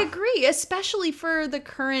agree, especially for the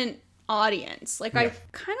current audience. Like, I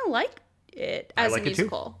kind of like it as I like a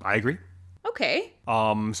musical. it too. I agree. Okay.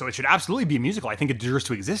 So it should absolutely be a musical. I think it deserves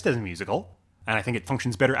to exist as a musical. And I think it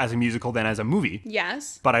functions better as a musical than as a movie.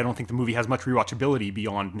 Yes. But I don't think the movie has much rewatchability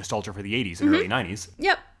beyond nostalgia for the 80s and early 90s.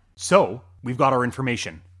 Yep. So, we've got our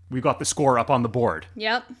information. We've got the score up on the board.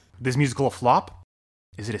 Yep. This musical a flop?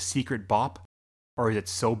 Is it a secret bop? Or is it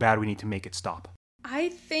so bad we need to make it stop? I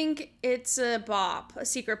think it's a bop, a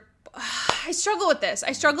secret. I struggle with this.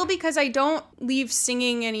 I struggle because I don't leave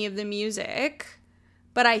singing any of the music,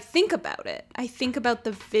 but I think about it. I think about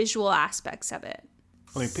the visual aspects of it.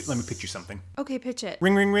 Let me pitch you something. Okay, pitch it.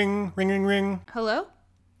 Ring, ring, ring, ring, ring, ring. Hello?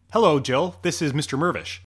 Hello, Jill. This is Mr.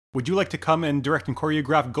 Mervish. Would you like to come and direct and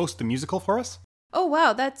choreograph Ghost the Musical for us? Oh,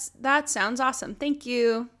 wow. That sounds awesome. Thank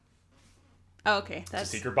you. Oh, okay. That's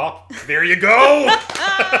Secret bop. There you go!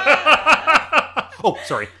 Oh,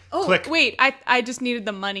 sorry. Oh, Click. wait. I just needed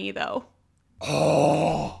the money, though.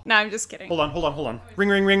 Oh. No, I'm just kidding. Hold on. Ring,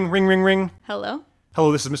 ring, ring, ring, ring, ring. Hello?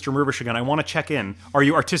 Hello, this is Mr. Mervish again. I want to check in. Are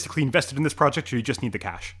you artistically invested in this project or you just need the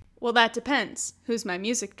cash? Well, that depends. Who's my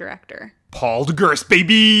music director? Paul DeGurst,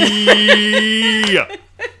 baby!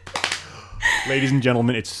 Ladies and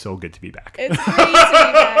gentlemen, it's so good to be back. It's great to be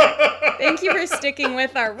back. Thank you for sticking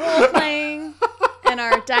with our role playing and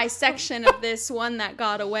our dissection of this one that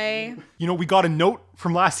got away. You know, we got a note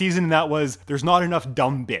from last season and that was, there's not enough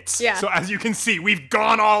dumb bits. Yeah. So as you can see, we've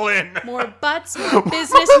gone all in. More butts, more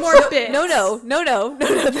business, more bits. No.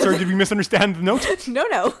 Sorry, did we misunderstand the note?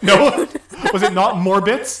 No. No? Was it not more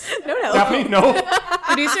bits? No. Daphne, no?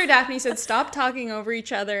 Producer Daphne said, stop talking over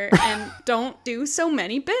each other and don't do so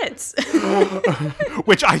many bits.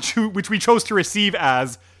 Which we chose to receive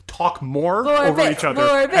as talk more over bits, each other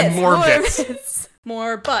more bits, and more bits.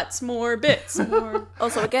 More butts, more bits, more.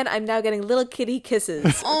 Also, again, I'm now getting little kitty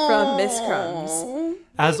kisses from Miss Crumbs.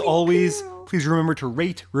 As always, please remember to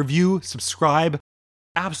rate, review, subscribe.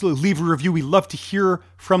 Absolutely leave a review. We love to hear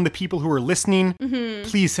from the people who are listening. Mm-hmm.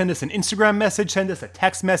 Please send us an Instagram message, send us a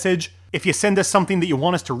text message. If you send us something that you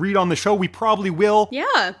want us to read on the show, we probably will.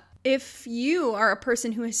 Yeah. If you are a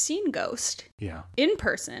person who has seen Ghost Yeah. in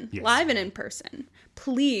person, Yes. live and in person,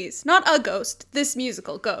 please, not a ghost, this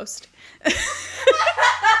musical Ghost.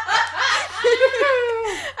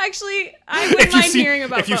 Actually, I wouldn't mind hearing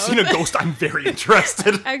about both. If you've seen a ghost, I'm very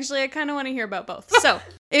interested. Actually, I kind of want to hear about both. So,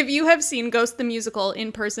 if you have seen Ghost the Musical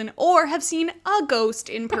in person or have seen a ghost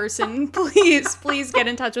in person, please get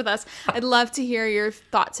in touch with us. I'd love to hear your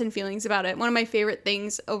thoughts and feelings about it. One of my favorite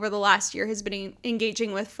things over the last year has been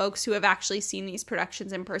engaging with folks who have actually seen these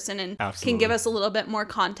productions in person and Absolutely. can give us a little bit more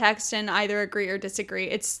context and either agree or disagree.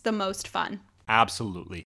 It's the most fun.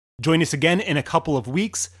 Absolutely. Join us again in a couple of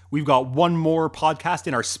weeks. We've got one more podcast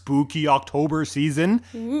in our spooky October season,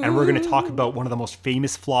 and we're going to talk about one of the most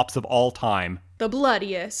famous flops of all time, The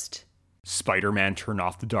bloodiest. Spider-Man Turn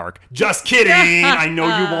Off the Dark. Just kidding! I know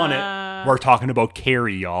you want it. We're talking about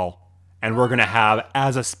Carrie, y'all. And we're going to have,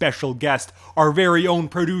 as a special guest, our very own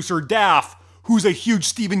producer, Daff, who's a huge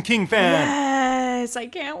Stephen King fan. Yes, I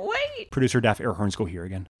can't wait. Producer Daff Airhorns, go here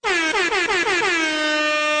again.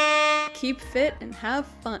 Keep fit and have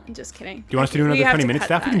fun. Just kidding. Do you want us to do another 20 minutes,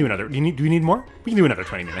 Daff? We can do another. Do we need more? We can do another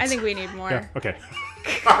 20 minutes. I think we need more. Yeah, okay.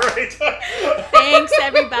 All right. Thanks,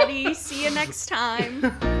 everybody. See you next time.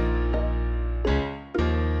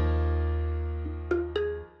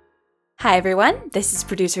 Hi, everyone. This is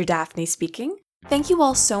producer Daphne speaking. Thank you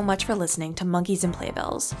all so much for listening to Monkeys and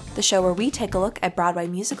Playbills, the show where we take a look at Broadway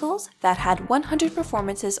musicals that had 100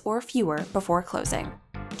 performances or fewer before closing.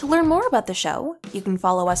 To learn more about the show, you can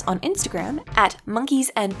follow us on Instagram at Monkeys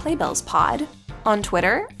and Playbills Pod, on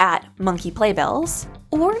Twitter at Monkey Playbills,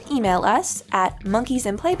 or email us at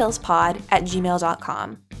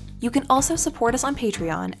monkeysandplaybillspod@gmail.com. You can also support us on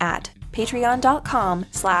Patreon at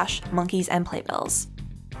patreon.com/monkeysandplaybills.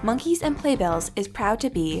 Monkeys and Playbills is proud to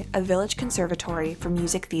be a Village Conservatory for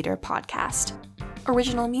Music Theater podcast.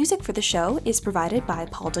 Original music for the show is provided by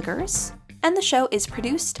Paul DeGurst, and the show is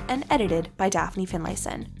produced and edited by Daphne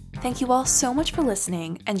Finlayson. Thank you all so much for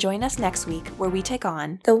listening, and join us next week where we take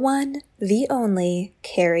on the one, the only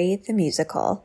Carrie the Musical.